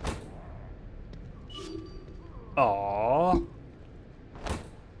 Aww.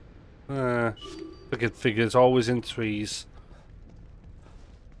 Fucking figures always in threes.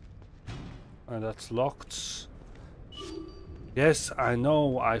 And that's locked. Yes, I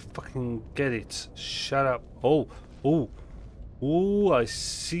know. I fucking get it. Shut up. Oh, I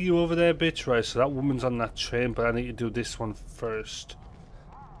see you over there, bitch. Right, so that woman's on that train, but I need to do this one first.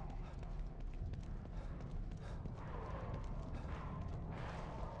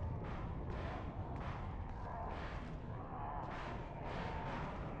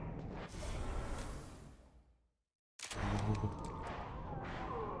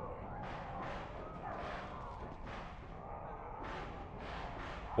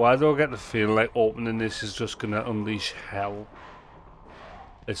 Why do I get the feeling like opening this is just gonna unleash hell?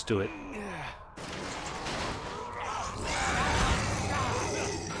 Let's do it.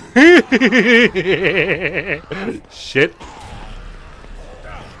 Shit.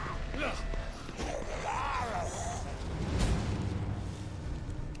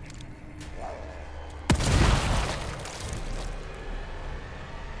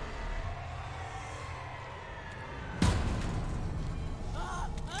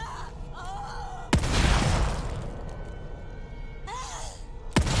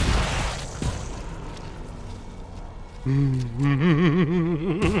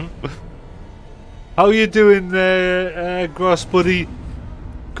 How you doing there, Gross buddy?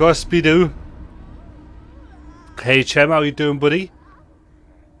 Gospidoo. Hey Chem, how you doing, buddy?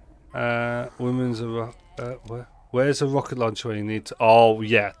 Women's where's a rocket launcher when you need to? Oh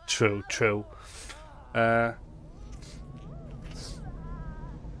yeah, true. I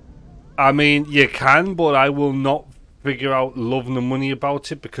mean, you can, but I will not figure out loving the money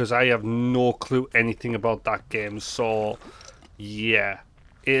about it because I have no clue anything about that game. So, yeah,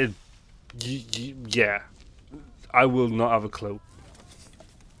 yeah, I will not have a clue.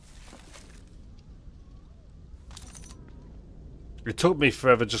 It took me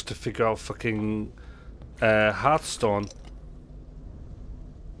forever just to figure out fucking Hearthstone.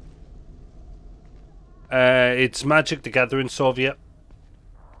 It's Magic the Gathering Soviet.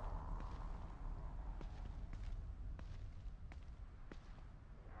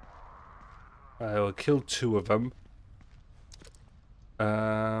 I will kill 2 of them.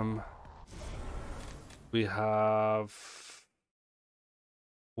 We have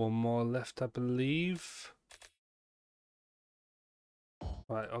 1 more left, I believe.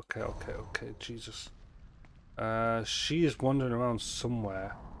 Right, okay, Jesus. She is wandering around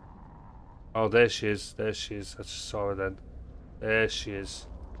somewhere. Oh, there she is. I just saw her then. There she is.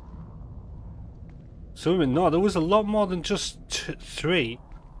 So, no, there was a lot more than just 3.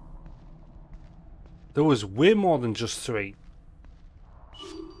 There was way more than just 3.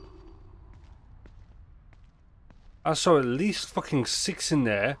 I saw at least fucking 6 in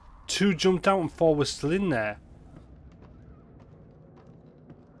there. 2 jumped out and 4 were still in there.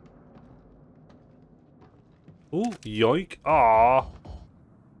 Ooh, yoink. Aww.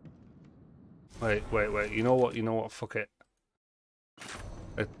 Wait. You know what? Fuck it.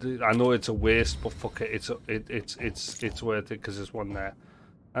 I know it's a waste, but fuck it. It's worth it because there's 1 there.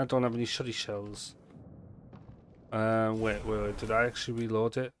 I don't have any shotty shells. Wait. Did I actually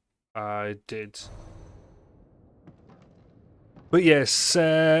reload it? I did. But yes,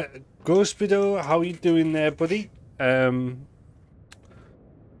 Ghospido, how you doing there, buddy? And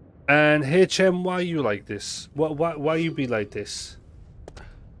HM, why you like this? Why you be like this?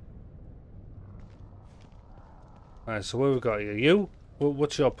 Alright, so what we got here? You?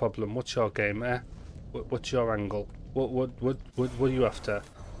 What's your problem? What's your game, eh? What's your angle? What are you after?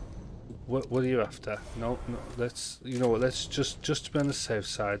 What are you after? No, let's, you know what, let's just to be on the safe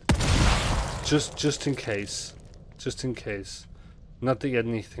side. Just in case. Just in case. Not that you had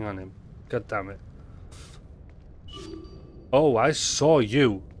anything on him. God damn it. Oh, I saw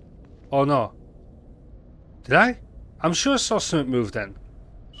you. Oh no. Did I? I'm sure I saw something move then.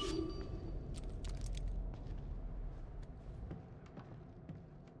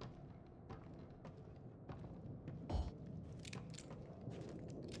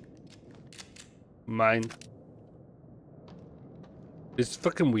 Mine. It's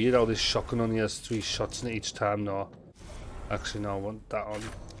fucking weird how this shotgun only has 3 shots in it each time. No. Actually, no, I want that on.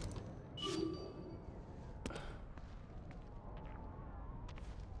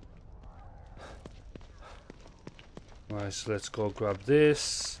 Right, so let's go grab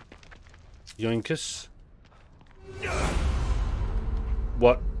this. Yoinkus.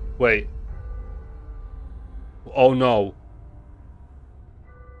 What? Wait. Oh no.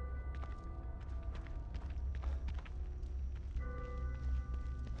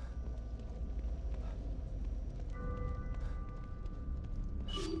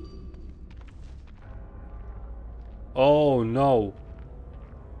 Oh no.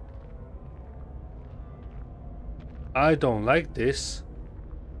 I don't like this.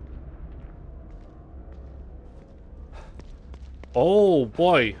 Oh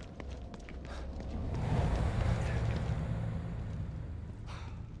boy.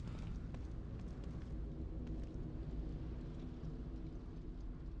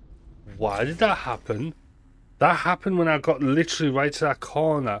 Why did that happen? That happened when I got literally right to that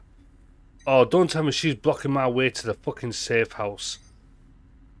corner. Oh, don't tell me she's blocking my way to the fucking safe house.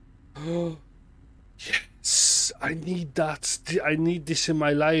 Yes, I need that. I need this in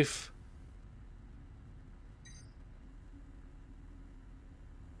my life.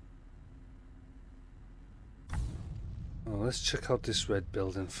 Oh, let's check out this red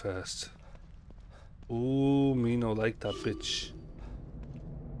building first. Ooh, me no like that bitch.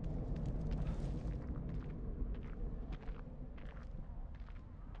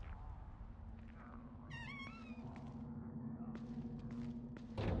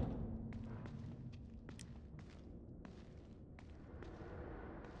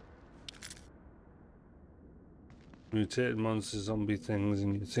 Mutated monster zombie things,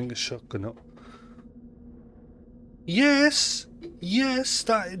 and you think a shotgun up. Yes,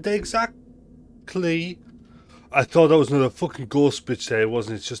 that exactly. I thought that was another fucking ghost bitch there,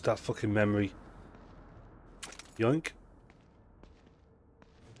 wasn't it? It's just that fucking memory. Yoink.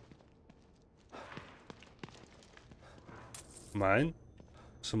 Mine.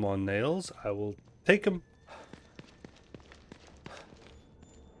 Some more nails. I will take them.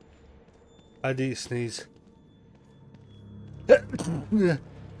 I need to sneeze. Nah.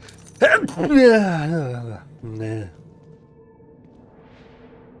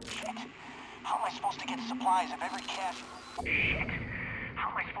 How am I supposed to get supplies if every cache... Shit! How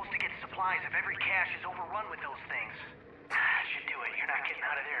am I supposed to get supplies if every cache is overrun with those things? Should do it. You're not getting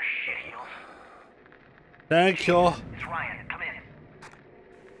out of there, shit heels. Thank you. It's Ryan. Come in.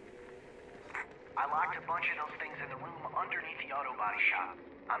 I locked a bunch of those things in the room underneath the auto body shop.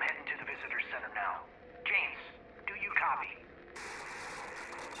 I'm heading to the visitor center now. James, do you copy?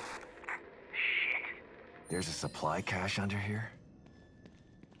 Shit. There's a supply cache under here.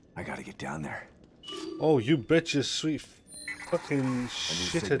 I gotta get down there. Oh, you bet your sweet fucking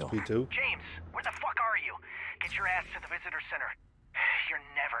shit signal. we do. James, where the fuck are you? Get your ass to the visitor center. You're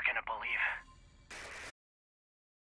never gonna believe.